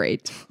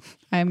 Great.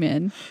 I'm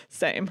in.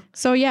 Same.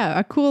 So yeah,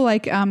 a cool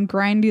like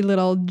grindy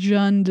little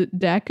Jund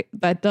deck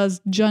that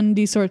does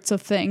Jundy sorts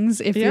of things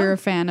if you're a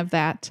fan of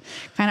that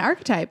kind of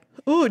archetype.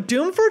 Ooh,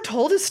 Doom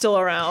Foretold is still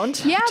around,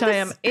 which I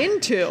am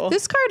into.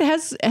 This card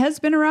has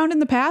been around in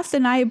the past,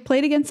 and I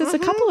played against this a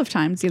couple of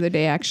times the other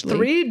day, actually.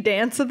 3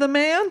 Dance of the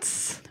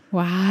Mance.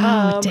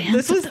 Wow.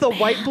 This was the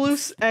white-blue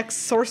X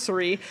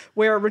sorcery,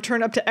 where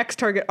return up to X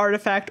target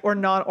artifact or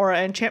non-aura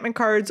enchantment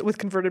cards with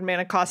converted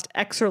mana cost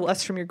X or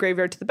less from your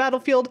graveyard to the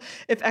battlefield.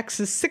 If X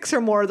is 6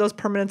 or more, those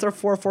permanents are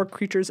 4/4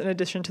 creatures in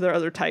addition to their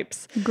other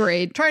types.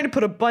 Great. Trying to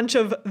put a bunch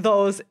of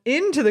those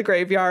into the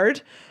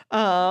graveyard.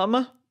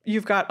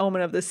 You've got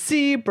Omen of the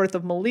Sea, Birth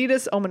of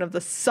Meletus, Omen of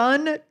the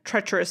Sun,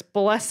 Treacherous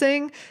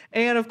Blessing,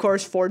 and of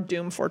course 4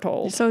 Doom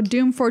Foretold. So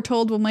Doom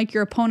Foretold will make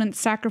your opponents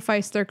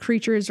sacrifice their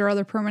creatures or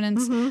other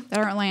permanents that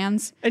aren't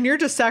lands. And you're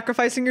just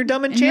sacrificing your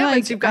dumb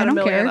enchantments you've got a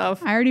million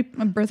of. I already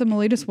Birth of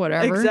Meletus,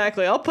 whatever.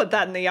 Exactly. I'll put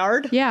that in the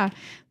yard. Yeah.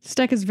 This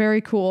deck is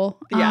very cool.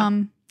 Yeah.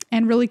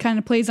 and really kind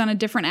of plays on a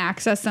different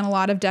axis than a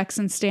lot of decks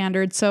in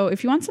Standard. So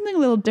if you want something a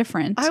little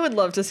different, I would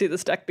love to see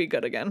this deck be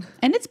good again.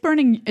 And it's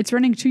running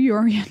 2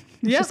 Yorion,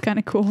 which is kind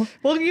of cool.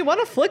 Well, you want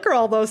to flicker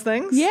all those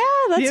things. Yeah,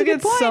 that's a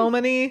good point. You get so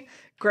many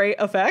great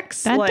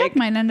effects. That deck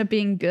might end up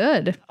being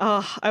good.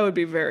 I would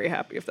be very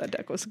happy if that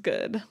deck was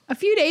good. A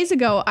few days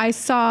ago, I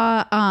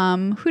saw,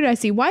 who did I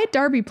see? Wyatt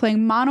Darby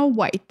playing mono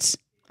white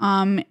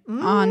on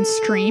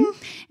stream.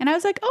 And I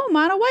was like, oh,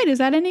 mono white, is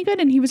that any good?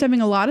 And he was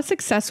having a lot of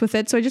success with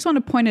it. So I just want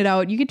to point it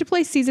out. You get to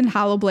play Seasoned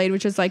Hollowblade,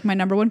 which is like my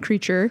number 1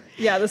 creature.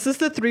 Yeah, this is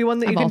the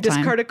 3/1 that you can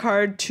discard a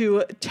card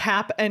to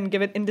tap and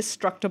give it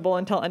indestructible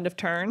until end of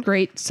turn.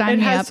 Great. Sign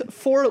me up. It has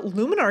 4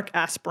 Luminarch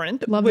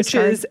Aspirant, Love which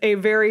is a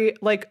very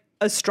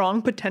a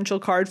strong potential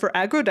card for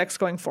aggro decks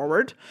going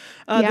forward.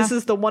 This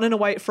is the 1 and a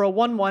white for a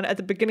 1/1 at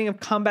the beginning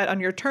of combat on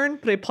your turn.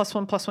 Put a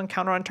 +1/+1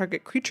 counter on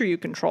target creature you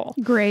control.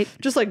 Great.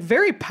 Just like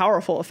very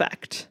powerful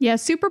effect. Yeah,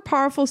 super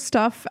powerful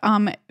stuff.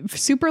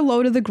 Super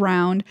low to the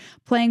ground.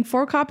 Playing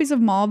 4 copies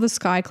of Maul of the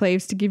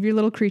Skyclaves to give your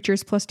little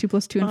creatures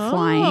 +2/+2 and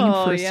flying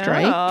for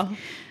strike.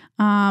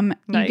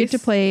 You get to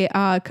play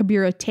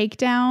Kabira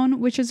Takedown,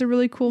 which is a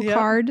really cool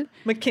card.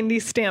 Makindi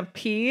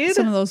Stampede.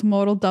 Some of those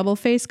modal double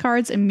face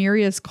cards.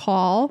 Emiria's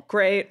Call.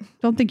 Great.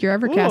 Don't think you're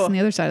ever casting the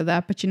other side of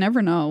that, but you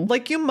never know.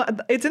 Like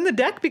it's in the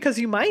deck because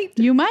you might.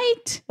 You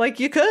might. Like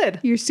you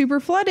could. You're super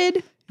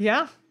flooded.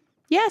 Yeah.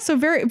 Yeah, so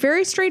very,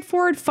 very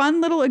straightforward,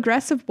 fun little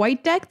aggressive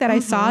white deck that I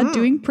saw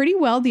doing pretty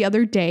well the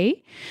other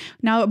day.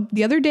 Now,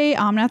 the other day,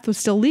 Omnath was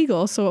still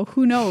legal, so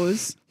who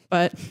knows,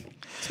 but...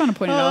 Just want to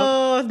point it out.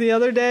 Oh, the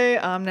other day,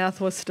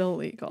 Omnath was still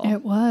legal.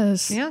 It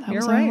was. Yeah, that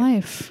you're was right. Our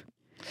life.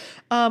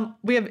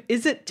 We have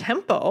Izzet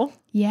Tempo.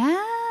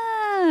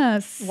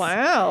 Yes.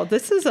 Wow,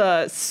 this is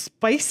a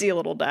spicy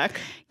little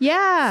deck.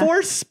 Yeah.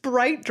 4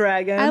 Sprite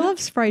Dragon. I love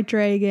Sprite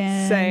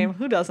Dragon. Same.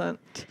 Who doesn't?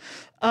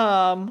 4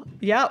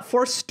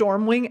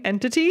 Stormwing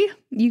Entity.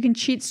 You can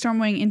cheat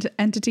Stormwing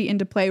Entity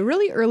into play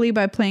really early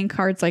by playing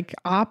cards like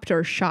Opt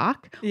or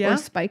Shock or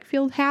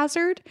Spikefield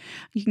Hazard.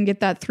 You can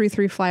get that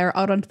 3/3 flyer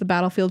out onto the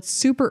battlefield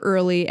super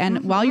early.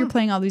 And while you're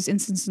playing all these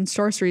instants and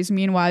sorceries,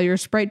 meanwhile, your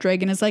Sprite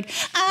Dragon is like,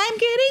 I'm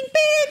getting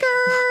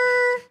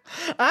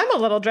bigger. I'm a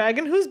little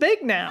dragon who's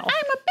big now.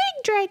 I'm a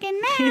big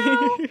dragon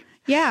now.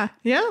 Yeah.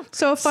 Yeah.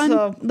 So a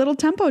fun little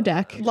tempo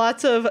deck.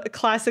 Lots of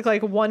classic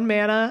 1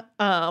 mana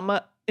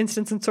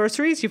instants and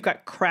sorceries. You've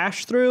got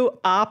Crash Through,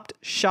 Opt,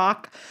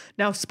 Shock,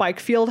 now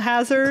Spikefield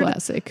Hazard.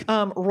 Classic.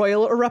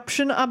 Royal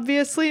Eruption,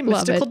 obviously.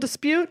 Mystical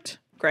Dispute.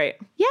 Great.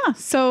 Yeah.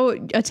 So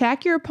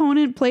attack your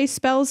opponent, play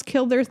spells,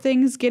 kill their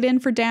things, get in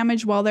for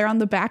damage while they're on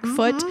the back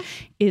foot.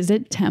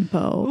 Izzet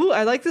Tempo? Ooh,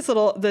 I like this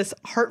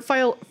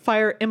Heartfire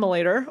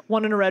Immolator,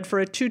 1 in a red for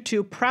a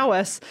 2/2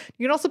 prowess.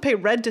 You can also pay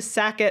red to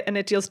sack it, and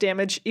it deals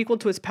damage equal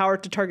to its power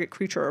to target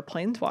creature or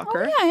planeswalker.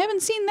 Oh yeah, I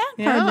haven't seen that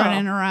card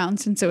running around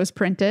since it was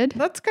printed.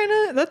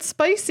 That's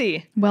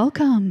spicy.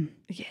 Welcome.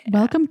 Yeah.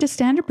 Welcome to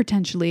Standard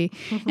potentially.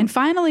 And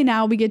finally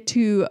now we get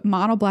to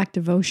Mono Black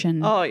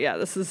Devotion. Oh yeah,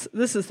 this is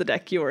the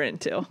deck you were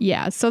into.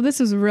 Yeah, so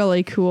this is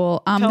really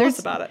cool. Tell us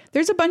about it.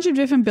 There's a bunch of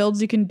different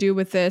builds you can do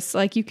with this.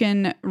 Like you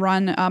can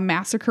run a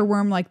Massacre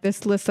Worm like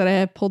this list that I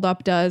have pulled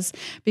up does,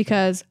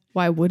 because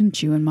why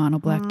wouldn't you in Mono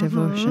Black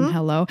Devotion?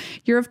 Hello.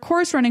 You're, of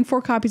course, running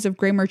 4 copies of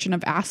Grey Merchant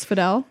of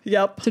Asphodel.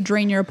 Yep. To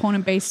drain your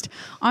opponent based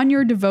on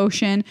your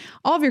devotion.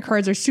 All of your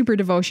cards are super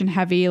devotion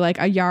heavy, like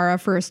Ayara,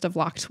 First of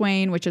Loch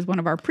Twain, which is one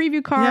of our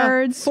preview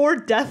cards. Yeah. 4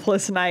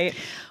 Deathless Knight.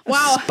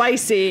 Wow.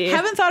 Spicy.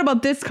 Haven't thought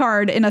about this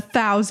card in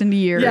 1,000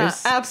 years. Yeah,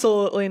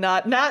 absolutely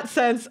not. Not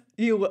since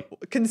you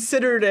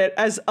considered it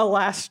as a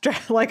last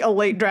draft, like a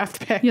late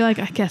draft pick. You're like,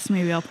 I guess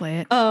maybe I'll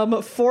play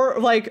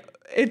it.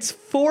 It's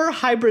 4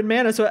 hybrid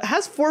mana, so it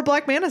has 4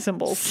 black mana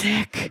symbols.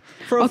 Sick.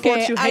 For a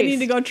 4/2 I need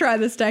to go try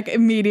this deck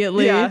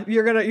immediately. Yeah,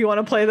 you want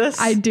to play this?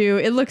 I do.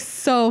 It looks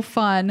so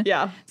fun.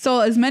 Yeah. So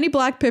as many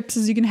black pips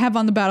as you can have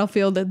on the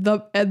battlefield,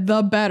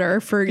 the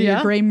better for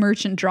your Grey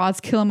Merchant draws.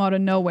 Kill them out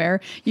of nowhere.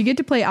 You get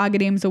to play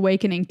Aghanim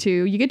Awakening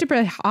too. You get to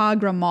play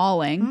Agra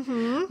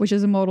Mauling, which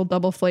is a modal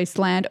double-faced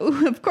land.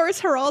 Ooh, of course,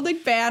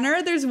 Heraldic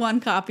Banner. There's 1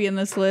 copy in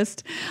this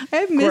list.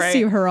 I miss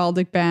you,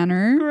 Heraldic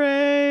Banner.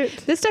 Great.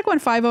 This deck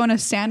went 5-0 in a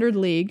standard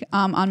league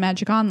on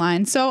Magic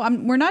Online. So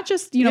we're not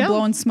just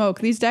blowing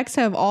smoke. These decks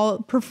have all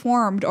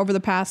performed over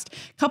the past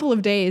couple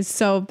of days.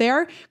 So they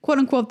are quote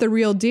unquote the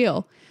real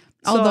deal.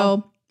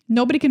 Although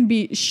nobody can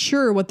be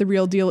sure what the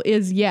real deal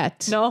is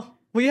yet. No.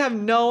 We have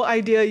no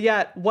idea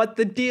yet what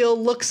the deal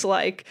looks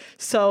like.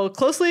 So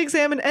closely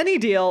examine any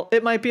deal.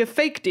 It might be a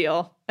fake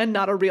deal and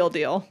not a real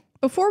deal.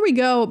 Before we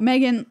go,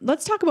 Megan,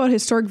 let's talk about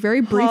Historic very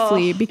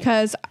briefly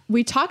because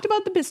we talked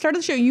about the start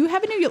of the show. You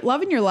have a new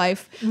love in your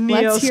life.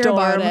 Let's hear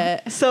about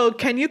it. So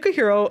Ken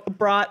Yukihiro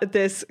brought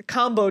this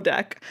combo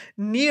deck.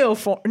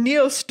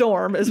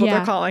 Neostorm is what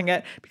they're calling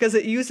it because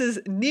it uses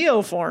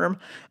Neoform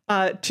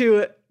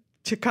to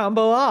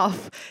combo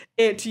off.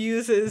 It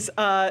uses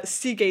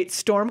Seagate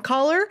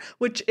Stormcaller,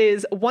 which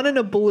is 1 in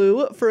a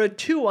blue for a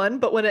 2/1,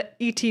 but when it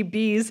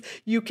ETBs,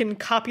 you can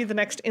copy the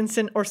next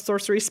instant or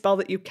sorcery spell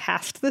that you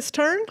cast this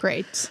turn.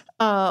 Great.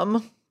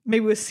 Maybe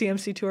with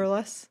CMC2 or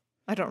less.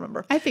 I don't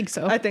remember. I think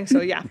so. I think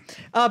so, yeah.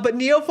 But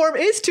Neoform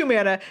is 2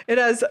 mana. It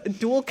has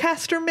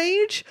Dualcaster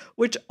Mage,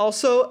 which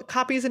also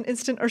copies an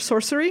instant or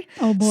sorcery.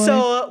 Oh boy.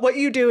 So what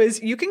you do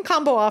is you can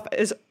combo off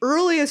as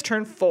early as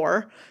turn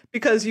 4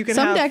 because you can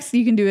Some decks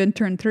you can do in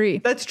turn 3.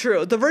 That's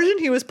true. The version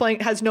he was playing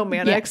has no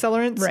mana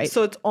accelerants, right.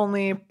 so it's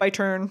only by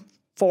turn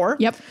 4.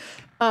 Yep.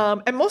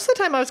 And most of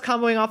the time I was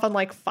comboing off on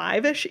like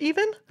 5-ish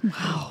even.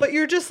 Wow. But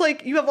you're just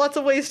like, you have lots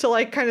of ways to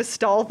like kind of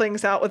stall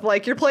things out with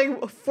like, you're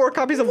playing 4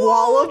 copies of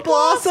Wall of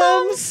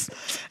Blossoms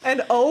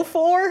and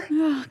O4.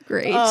 Oh,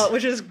 great.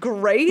 Which is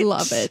great.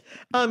 Love it.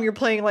 You're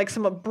playing like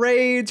some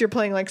Braids, you're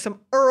playing like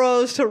some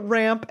Urros to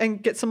ramp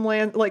and get some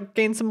land, like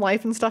gain some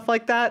life and stuff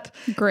like that.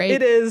 Great.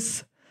 It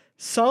is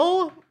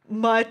so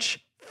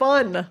much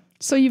fun.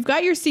 So you've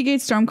got your Seagate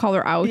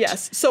Stormcaller out.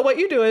 Yes. So what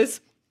you do is,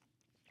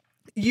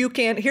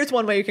 here's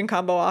one way you can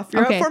combo off.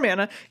 You're at 4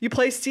 mana, you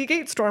play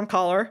Seagate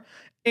Stormcaller,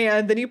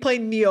 and then you play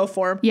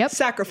Neoform,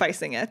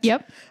 sacrificing it.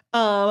 Yep.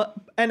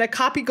 And a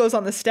copy goes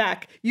on the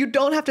stack. You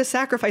don't have to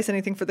sacrifice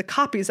anything for the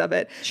copies of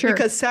it. Sure.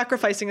 Because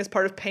sacrificing is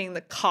part of paying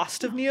the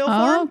cost of Neoform.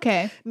 Oh,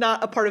 okay.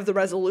 Not a part of the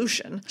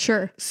resolution.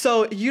 Sure.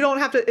 So you don't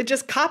have to, it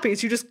just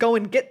copies. You just go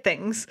and get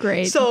things.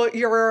 Great. So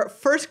your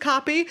first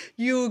copy,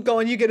 you go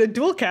and you get a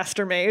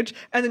Dualcaster Mage,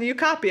 and then you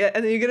copy it,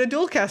 and then you get a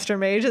Dualcaster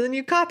Mage, and then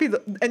you copy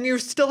and you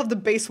still have the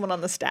base one on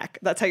the stack.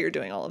 That's how you're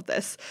doing all of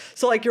this.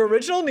 So like your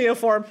original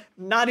Neoform,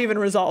 not even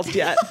resolved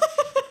yet.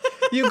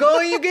 You go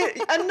and you get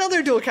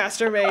another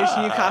Dualcaster Mage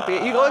and you copy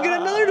it. You go and get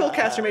another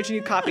Dualcaster Mage and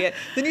you copy it.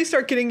 Then you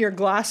start getting your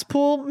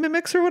Glasspool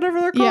Mimics or whatever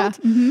they're called.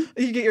 Yeah.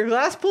 Mm-hmm. You get your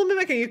Glasspool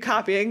Mimic and you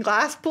copy it, and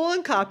Glasspool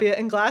and copy it,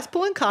 and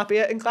Glasspool and copy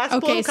it, and Glasspool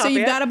and copy it. Okay, so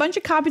you've got a bunch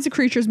of copies of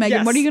creatures, Megan.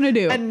 Yes. What are you going to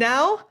do? And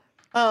now,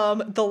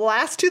 the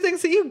last 2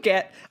 things that you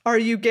get are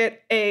you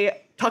get a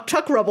Tuk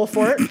Tuk Rubble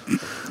Fort.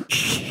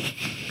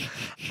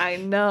 I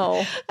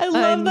know. I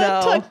love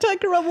that Tuk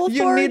Tuk Rubble Fort.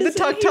 You need the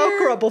Tuk Tuk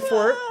Rubble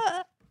Fort.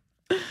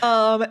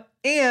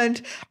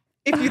 And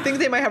if you think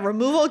they might have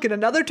removal, get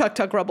another Tuk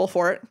Tuk Rubble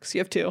Fort, because you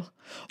have 2.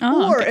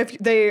 Or if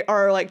they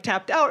are like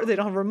tapped out or they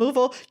don't have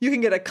removal, you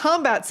can get a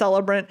Combat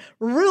Celebrant,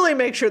 really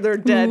make sure they're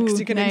dead, because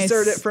you can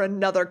insert it for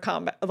another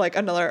combat, like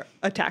another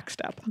attack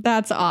step.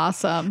 That's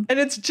awesome. And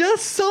it's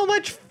just so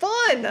much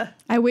fun.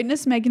 I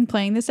witnessed Megan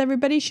playing this,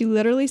 everybody. She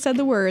literally said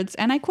the words,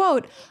 and I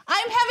quote,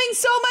 "I'm having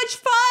so much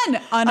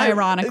fun,"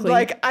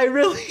 unironically. I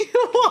really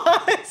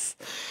was.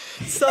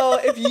 So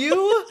if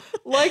you,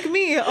 like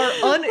me, are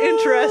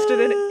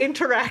uninterested in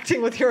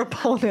interacting with your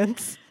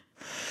opponents,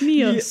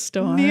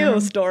 Neostorm.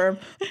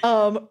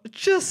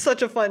 Just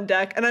such a fun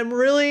deck. And I'm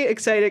really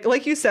excited.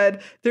 Like you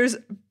said, there's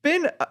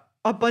been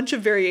a bunch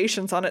of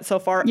variations on it so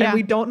far, and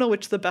we don't know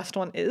which the best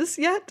one is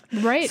yet.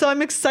 Right. So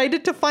I'm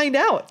excited to find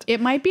out.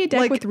 It might be a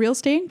deck with real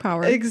staying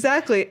power.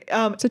 Exactly.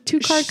 It's a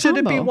 2-card Should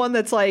combo. it be one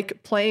that's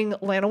like playing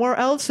Llanowar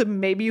Elves? So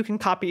maybe you can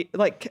copy,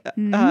 like,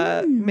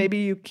 maybe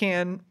you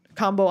can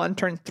combo on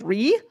turn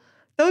 3?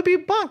 That would be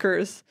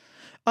bonkers.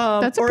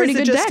 That's a pretty good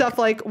deck. Or is it just stuff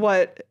like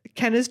what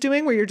Ken is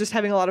doing, where you're just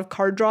having a lot of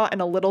card draw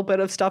and a little bit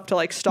of stuff to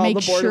like stall the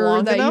board long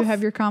enough? Make sure that you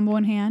have your combo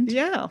in hand.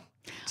 Yeah.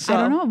 So, I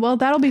don't know. Well,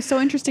 that'll be so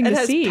interesting to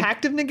see. It has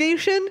Pact of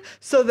Negation,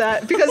 so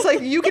that, because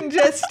like you can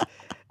just,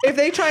 if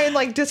they try and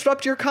like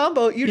disrupt your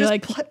combo, you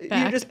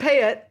just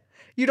pay it.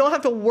 You don't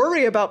have to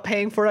worry about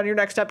paying for it on your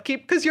next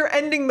upkeep, because you're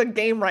ending the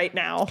game right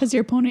now. Because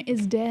your opponent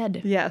is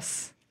dead.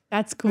 Yes.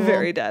 That's cool.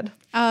 Very dead.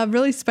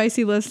 Really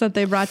spicy list that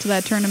they brought to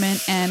that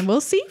tournament, and we'll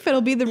see if it'll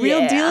be the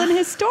real deal in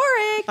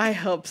Historic. I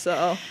hope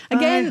so.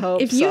 Again,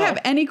 if you have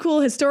any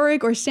cool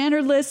Historic or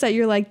Standard lists that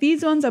you're like,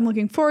 these ones I'm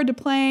looking forward to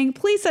playing,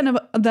 please send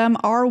them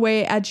our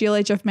way at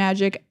GLHF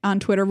Magic on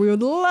Twitter. We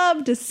would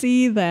love to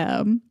see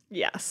them.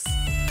 Yes.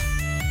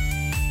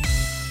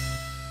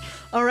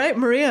 All right,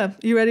 Maria,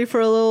 you ready for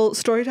a little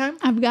story time?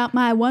 I've got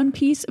my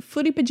one-piece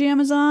footy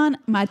pajamas on,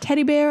 my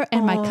teddy bear,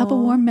 and my cup of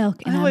warm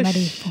milk, and I'm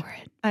ready for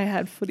it. I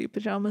had footy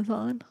pajamas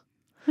on.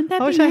 Wouldn't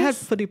that I be wish nice? I had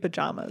footy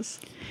pajamas.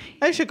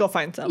 I should go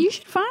find some. You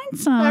should find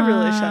some. I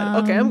really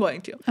should. Okay, I'm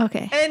going to.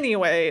 Okay.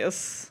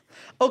 Anyways.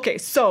 Okay,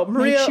 so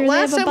Maria,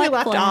 last time we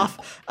left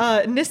off,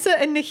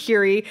 Nissa and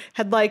Nahiri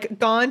had like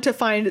gone to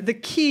find the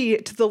key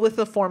to the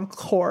lithoform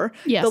core.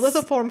 Yes. The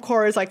lithoform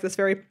core is like this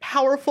very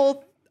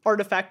powerful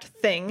artifact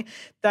thing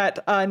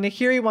that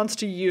Nahiri wants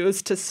to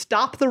use to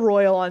stop the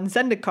royal on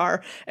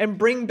Zendikar and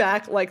bring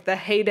back like the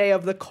heyday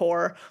of the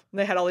core.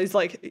 They had all these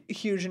like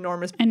huge,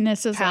 enormous and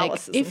Nissa's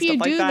like, if you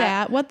do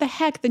that, what the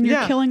heck? Then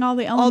you're killing all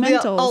the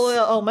elementals. All the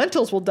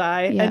elementals will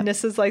die. Yep. And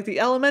Nissa's like, the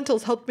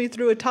elementals helped me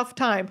through a tough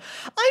time.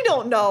 I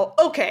don't know.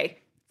 Okay.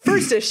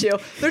 First issue.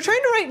 They're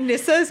trying to write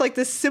Nissa as like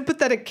this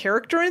sympathetic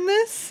character in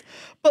this,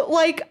 but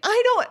like,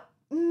 I don't.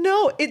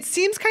 No, it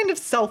seems kind of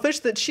selfish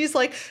that she's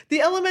like, the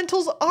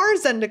elementals are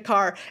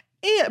Zendikar,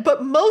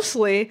 but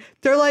mostly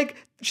they're like,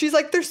 she's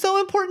like, they're so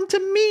important to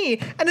me.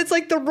 And it's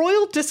like the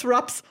royal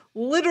disrupts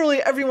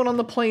literally everyone on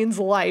the plane's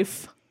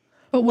life.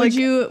 But would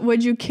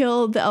you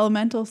kill the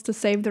elementals to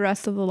save the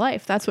rest of the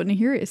life? That's what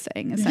Nahiri is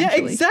saying,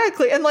 essentially. Yeah,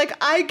 exactly. And like,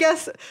 I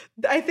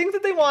think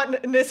that they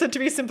want Nissa to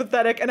be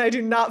sympathetic, and I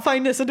do not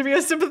find Nissa to be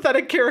a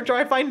sympathetic character.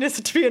 I find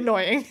Nissa to be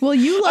annoying. Well,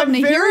 you love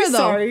Nahiri, though.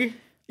 Sorry.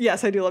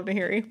 Yes, I do love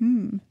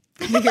Nahiri.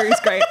 Nahiri's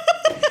great.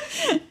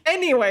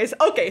 Anyways,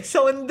 okay,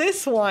 so in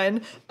this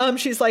one,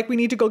 she's like, we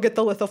need to go get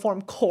the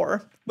lithoform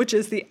core, which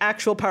is the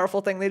actual powerful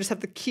thing. They just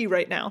have the key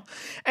right now.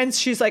 And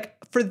she's like,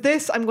 for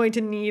this, I'm going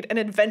to need an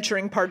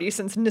adventuring party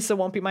since Nissa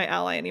won't be my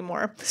ally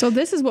anymore. So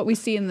this is what we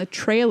see in the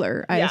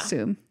trailer, I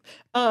assume.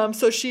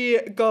 So she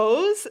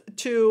goes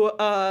to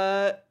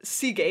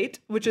Seagate,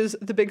 which is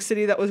the big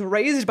city that was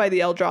razed by the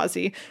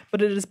Eldrazi,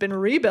 but it has been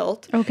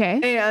rebuilt. Okay.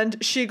 And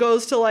she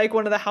goes to like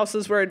one of the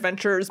houses where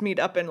adventurers meet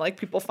up and like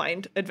people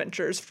find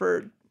adventures.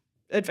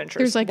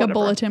 There's like whatever. A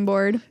bulletin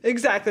board.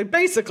 Exactly,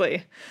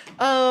 basically.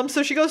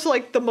 So she goes to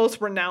like the most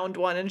renowned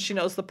one and she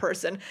knows the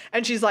person.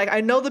 And she's like,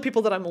 I know the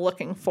people that I'm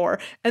looking for.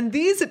 And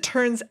these, it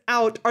turns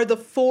out, are the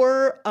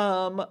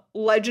 4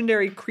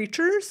 legendary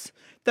creatures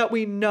that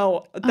we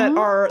know that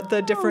are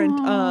the different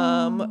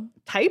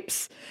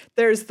types.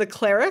 There's the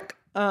cleric,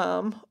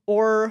 Oraf.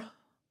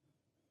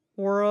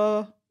 You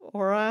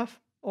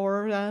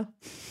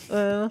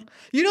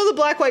know the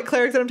black-white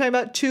cleric that I'm talking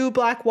about? 2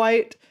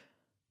 black-white.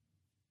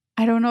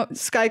 I don't know.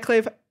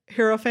 Skyclave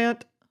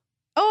Hierophant.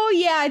 Oh,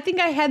 yeah. I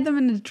think I had them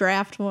in the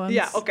draft once.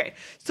 Yeah, okay.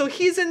 So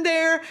he's in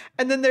there.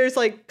 And then there's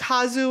like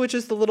Kazu, which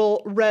is the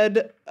little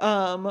red,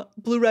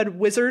 blue-red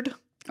wizard.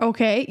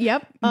 Okay,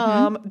 yep.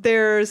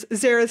 There's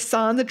Zareth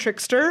San, the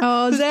trickster.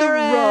 Oh, who's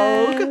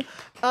Zareth. the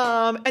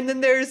rogue. And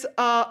then there's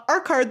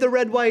Arkard, the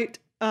red-white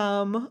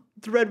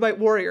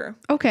warrior.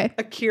 Okay.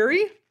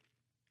 Akiri?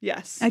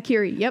 Yes.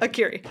 Akiri, yep.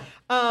 Akiri.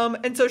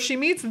 And so she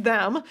meets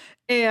them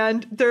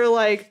and they're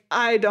like,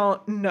 I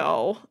don't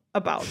know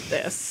about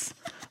this.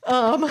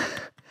 Are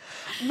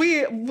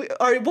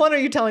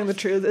you telling the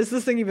truth? Is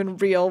this thing even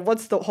real?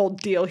 What's the whole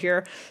deal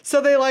here?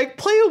 So they like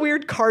play a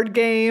weird card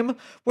game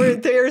where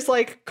there's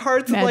like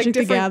cards of like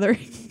different. Magic the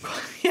Gathering.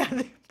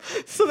 Yeah.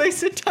 So they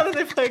sit down and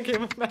they play a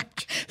game of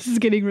Magic. This is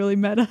getting really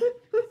meta.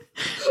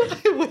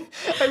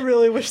 I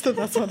really wish that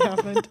that's what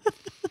happened.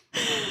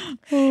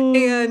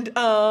 And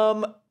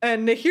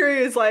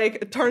Nahiri is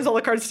like turns all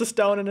the cards to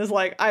stone and is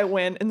like, I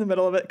win in the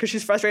middle of it because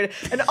she's frustrated.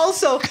 And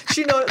also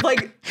she knows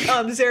like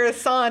Zareth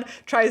San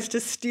tries to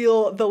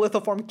steal the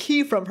lithoform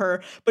key from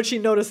her, but she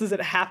notices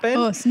it happen.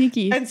 Oh,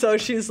 sneaky. And so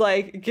she's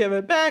like, give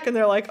it back, and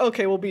they're like,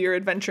 okay, we'll be your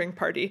adventuring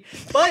party.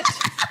 But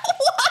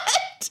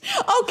what?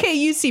 Okay,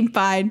 you seem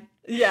fine.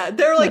 Yeah,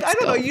 they're like, I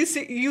don't know,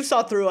 you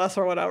saw through us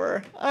or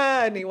whatever.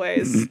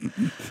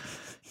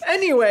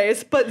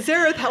 Anyways, but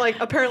Zareth like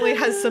apparently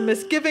has some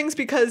misgivings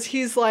because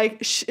he's like,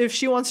 if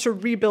she wants to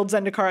rebuild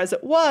Zendikar as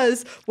it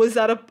was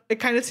that it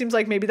kind of seems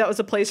like maybe that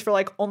was a place for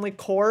like only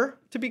core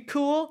to be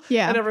cool.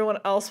 Yeah. And everyone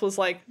else was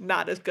like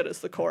not as good as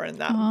the core in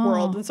that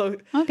world. And so,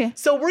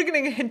 so we're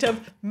getting a hint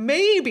of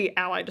maybe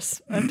allied.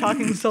 I'm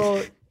talking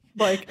so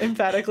like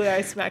emphatically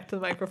I smacked the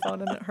microphone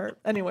and it hurt.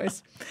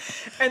 Anyways,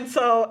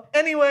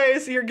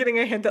 you're getting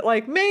a hint that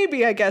like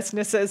maybe I guess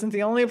Nissa isn't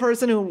the only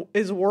person who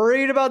is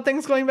worried about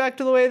things going back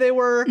to the way they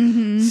were.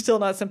 Still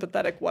not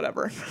sympathetic,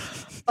 whatever.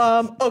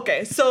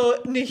 Okay, so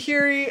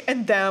Nahiri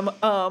and them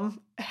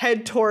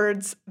head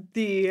towards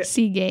the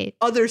Seagate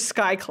other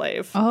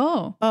Skyclave.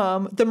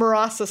 The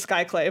Murasa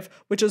Skyclave,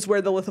 which is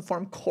where the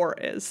lithoform core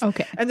is.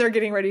 Okay. And they're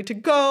getting ready to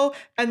go,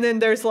 and then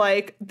there's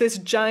like this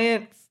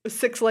giant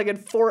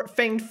 6-legged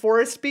fanged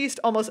forest beast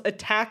almost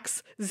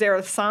attacks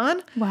Zareth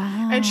San.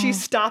 Wow. And she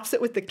stops it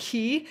with the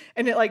key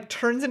and it like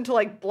turns into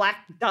like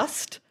black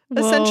dust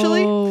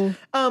essentially.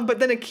 But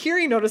then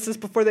Akiri notices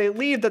before they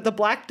leave that the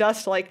black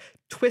dust like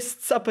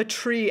twists up a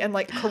tree and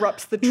like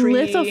corrupts the tree.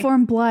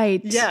 Lithoform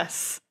blight.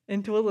 Yes,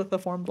 into a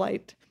lithoform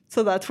blight.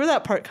 So that's where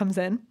that part comes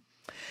in.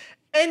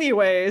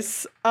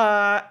 Anyways,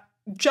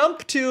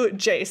 jump to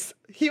Jace.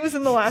 He was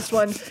in the last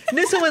one.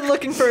 Nissa went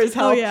looking for his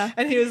help.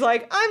 And he was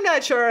like, I'm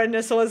not sure. And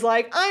Nissa was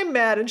like, I'm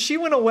mad. And she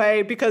went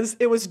away because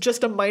it was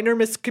just a minor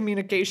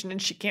miscommunication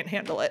and she can't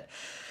handle it.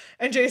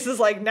 And Jace is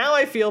like, now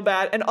I feel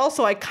bad. And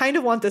also I kind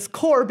of want this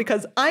core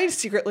because I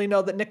secretly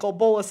know that Nicol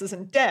Bolas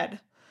isn't dead.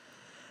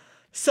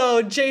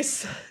 So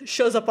Jace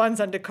shows up on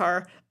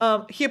Zendikar.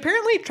 He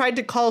apparently tried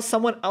to call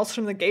someone else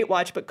from the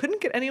Gatewatch, but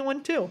couldn't get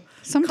anyone to.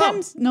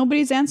 Sometimes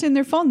nobody's answering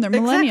their phone. They're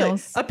millennials.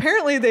 Exactly.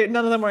 Apparently,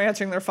 none of them were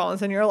answering their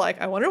phones. And you're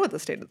like, I wonder what the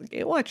state of the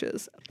Gatewatch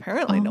is.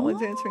 Apparently, no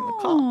one's answering the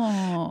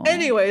call.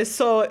 Anyways,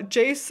 so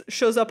Jace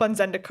shows up on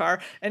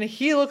Zendikar, and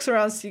he looks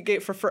around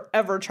Seagate for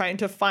forever trying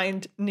to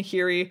find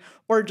Nahiri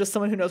or just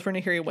someone who knows where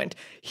Nahiri went.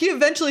 He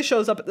eventually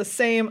shows up at the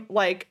same,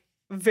 like,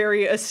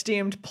 very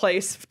esteemed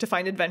place to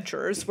find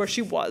adventurers where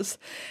she was.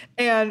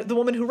 And the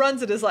woman who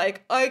runs it is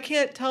like, I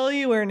can't tell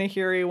you where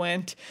Nahiri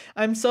went.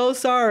 I'm so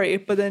sorry.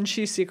 But then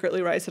she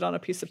secretly writes it on a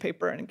piece of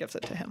paper and gives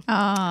it to him.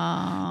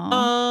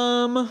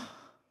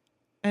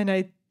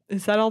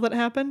 Is that all that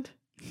happened?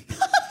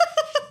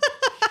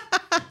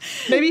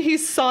 Maybe he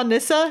saw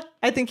Nissa.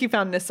 I think he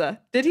found Nissa.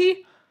 Did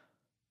he?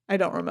 I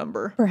don't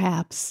remember.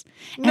 Perhaps.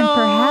 No. And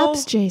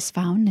perhaps Jace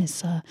found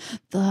Nissa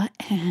the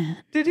end.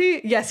 Did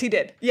he? Yes, he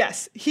did.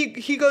 Yes.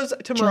 He goes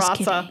to Just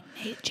Maratha.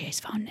 kidding.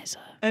 Jace found Nissa.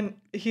 And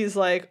he's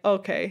like,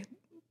 okay,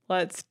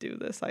 let's do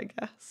this, I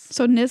guess.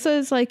 So Nissa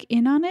is like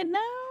in on it now?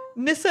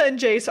 Nissa and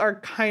Jace are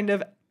kind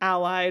of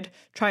allied,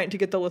 trying to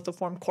get the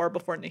lithoform core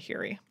before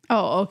Nahiri.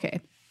 Oh,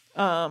 okay.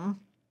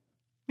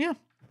 Yeah.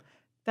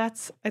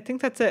 I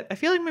think that's it. I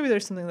feel like maybe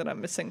there's something that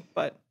I'm missing,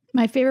 but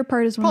My favorite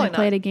part is when Probably they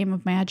played not. a game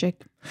of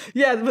Magic.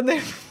 yeah, when they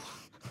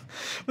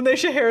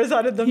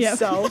Scheherazaded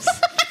themselves.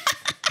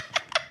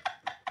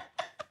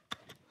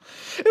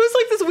 It was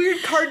like this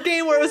weird card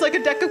game where it was like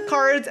a deck of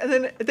cards, and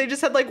then they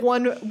just had like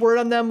one word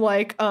on them,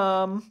 like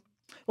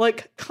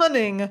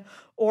cunning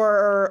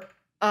or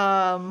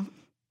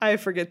I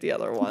forget the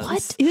other ones.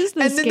 What is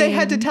this And then they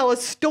had to game? tell a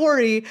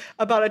story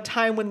about a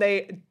time when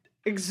they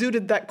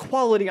exuded that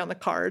quality on the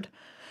card.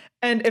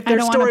 And if their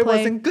don't wanna story play.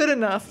 wasn't good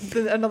enough,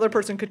 then another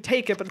person could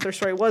take it. But if their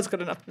story was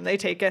good enough, then they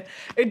take it.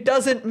 It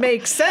doesn't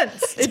make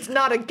sense. It's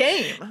not a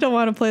game. Don't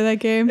want to play that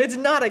game. It's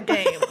not a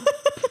game.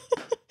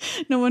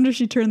 No wonder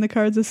she turned the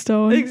cards of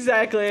stone.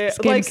 Exactly.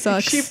 game Like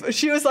sucks.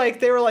 she was like,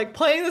 they were like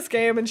playing this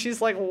game, and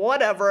she's like,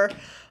 whatever.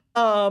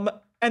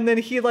 And then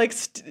he like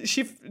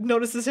she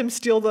notices him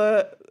steal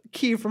the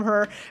key from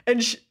her,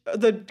 and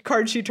the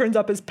card she turns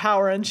up is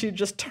power, and she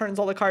just turns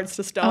all the cards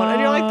to stone.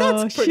 And you're like,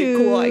 that's pretty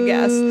cool, I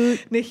guess.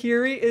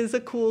 Nahiri is a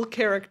cool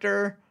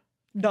character.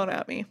 Don't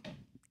at me.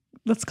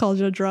 Let's call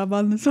Judge Rob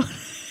on this one.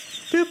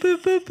 Boop,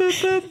 boop, boop,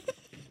 boop, boop.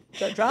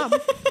 Good job.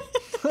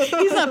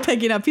 He's not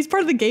picking up. He's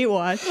part of the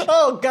Gatewatch.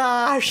 Oh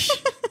gosh.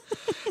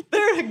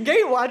 Their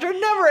Gatewatch are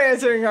never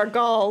answering our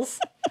calls.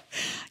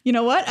 You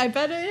know what? I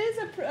bet it is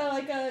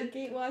like a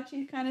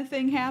Gatewatchy kind of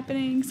thing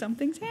happening.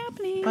 Something's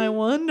happening. I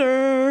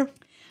wonder.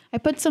 I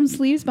put some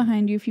sleeves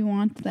behind you if you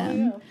want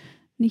them.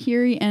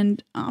 Nahiri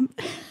and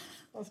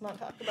Let's not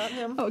talk about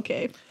him.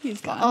 Okay,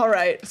 he's gone. All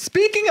right.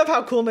 Speaking of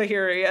how cool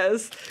Nahiri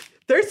is,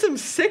 there's some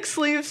 6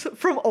 sleeves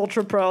from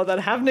Ultra Pro that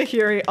have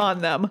Nahiri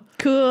on them.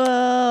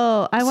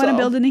 Cool. I want to So-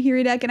 build a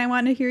Nahiri deck, and I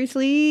want Nahiri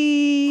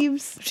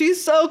sleeves.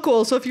 She's so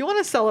cool. So if you want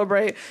to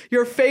celebrate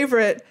your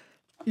very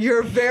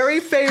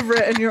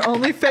favorite, and your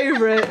only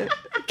favorite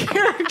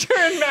character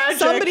in Magic,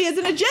 Somebody has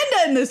an agenda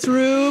in this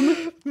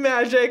room.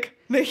 Magic,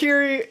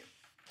 Nahiri,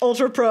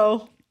 Ultra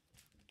Pro.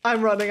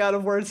 I'm running out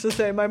of words to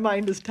say. My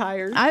mind is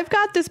tired. I've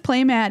got this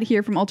playmat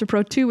here from Ultra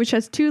Pro 2, which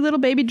has 2 little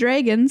baby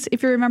dragons.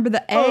 If you remember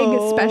the egg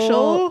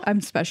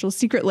special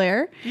secret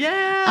lair.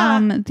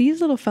 Yeah.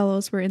 These little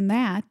fellows were in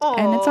that,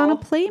 and it's on a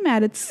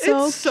playmat. It's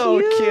so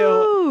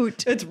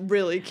cute. It's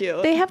really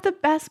cute. They have the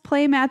best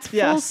playmats, full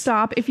Yes.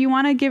 stop. If you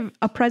want to give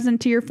a present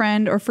to your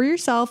friend or for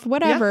yourself,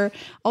 whatever,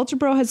 Ultra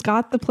Pro has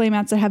got the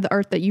playmats that have the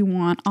art that you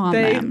want on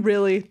They them.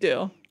 really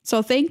do.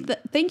 So thank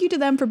you to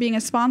them for being a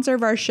sponsor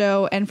of our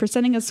show and for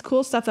sending us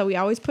cool stuff that we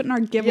always put in our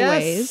giveaways.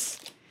 Yes,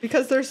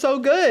 because they're so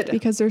good.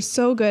 Because they're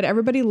so good.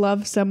 Everybody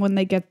loves them when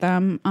they get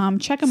them.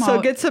 Check them out.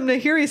 So get some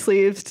Nahiri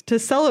sleeves to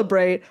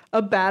celebrate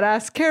a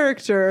badass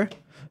character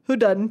who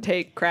doesn't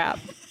take crap.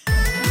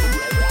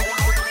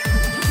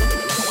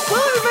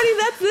 Well, everybody,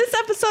 that's this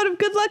episode of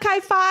Good Luck High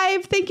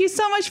Five. Thank you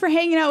so much for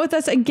hanging out with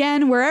us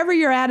again, wherever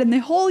you're at in the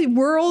whole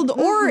world,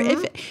 or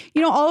if,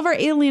 all of our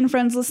alien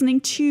friends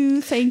listening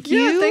too. Thank you.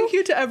 Yeah, thank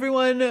you to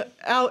everyone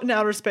out in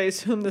outer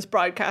space whom this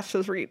broadcast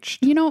has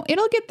reached. It'll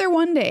get there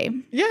one day,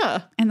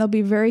 Yeah. and they'll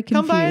be very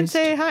confused. Come by and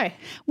say hi.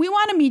 We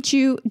want to meet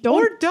you.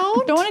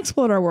 Don't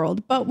explode our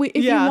world, but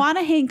if you want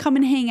to come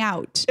and hang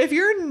out. If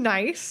you're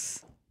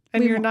nice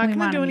and you're not going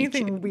to do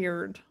anything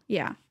weird.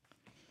 Yeah.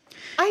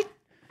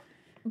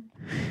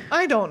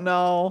 I don't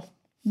know.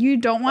 You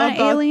don't want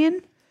an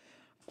alien?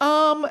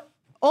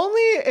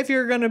 Only if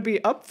you're gonna be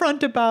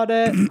upfront about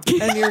it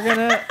and you're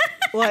gonna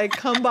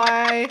come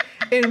by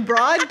in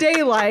broad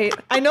daylight.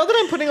 I know that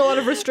I'm putting a lot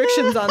of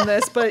restrictions on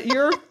this, but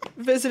you're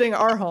visiting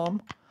our home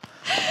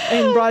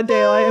in broad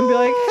daylight and be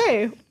like,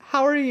 hey,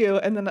 how are you?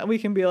 And then we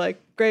can be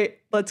like, great,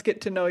 let's get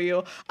to know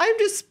you. I'm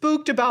just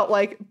spooked about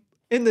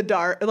in the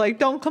dark.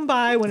 Don't come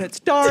by when it's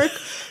dark.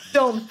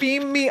 Don't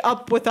beam me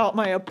up without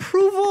my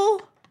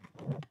approval.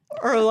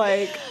 Or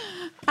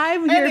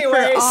I'm here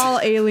for all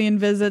alien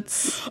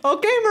visits.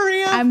 Okay,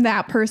 Maria. I'm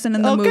that person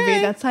in the movie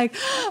that's like,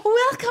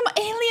 welcome,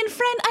 alien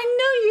friend. I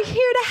know you're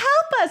here to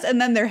help us.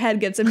 And then their head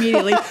gets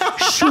immediately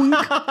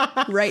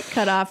right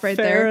cut off right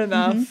there. Fair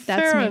enough.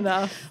 That's Fair me.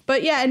 enough.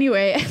 But yeah,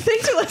 anyway,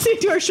 thanks for listening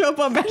to our show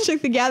about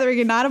Magic the Gathering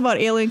and not about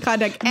alien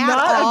content at all. Not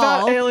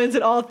about aliens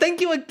at all.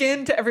 Thank you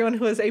again to everyone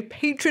who is a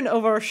patron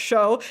of our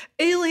show,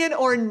 alien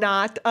or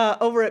not,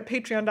 over at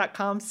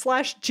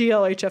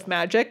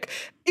patreon.com/GLHFmagic.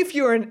 If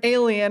you're an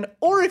alien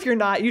or if you're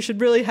not, you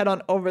should really head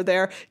on over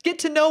there. Get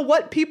to know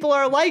what people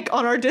are like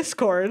on our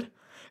Discord.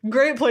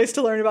 Great place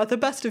to learn about the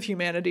best of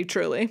humanity,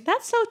 truly.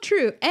 That's so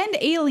true. And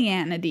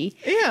alienity.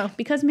 Yeah.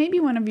 Because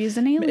maybe one of you is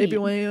an alien. Maybe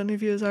one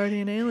of you is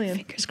already an alien.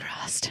 Fingers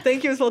crossed.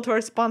 Thank you as well to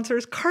our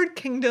sponsors, Card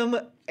Kingdom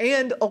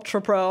and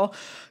Ultra Pro.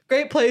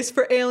 Great place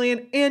for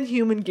alien and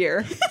human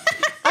gear.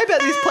 I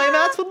bet these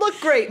playmats would look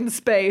great in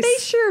space.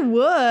 They sure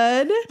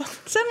would.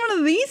 Send one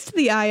of these to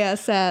the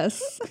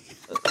ISS.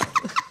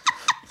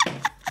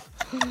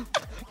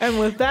 And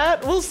with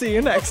that, we'll see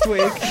you next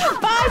week.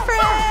 Bye,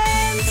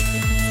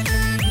 friends!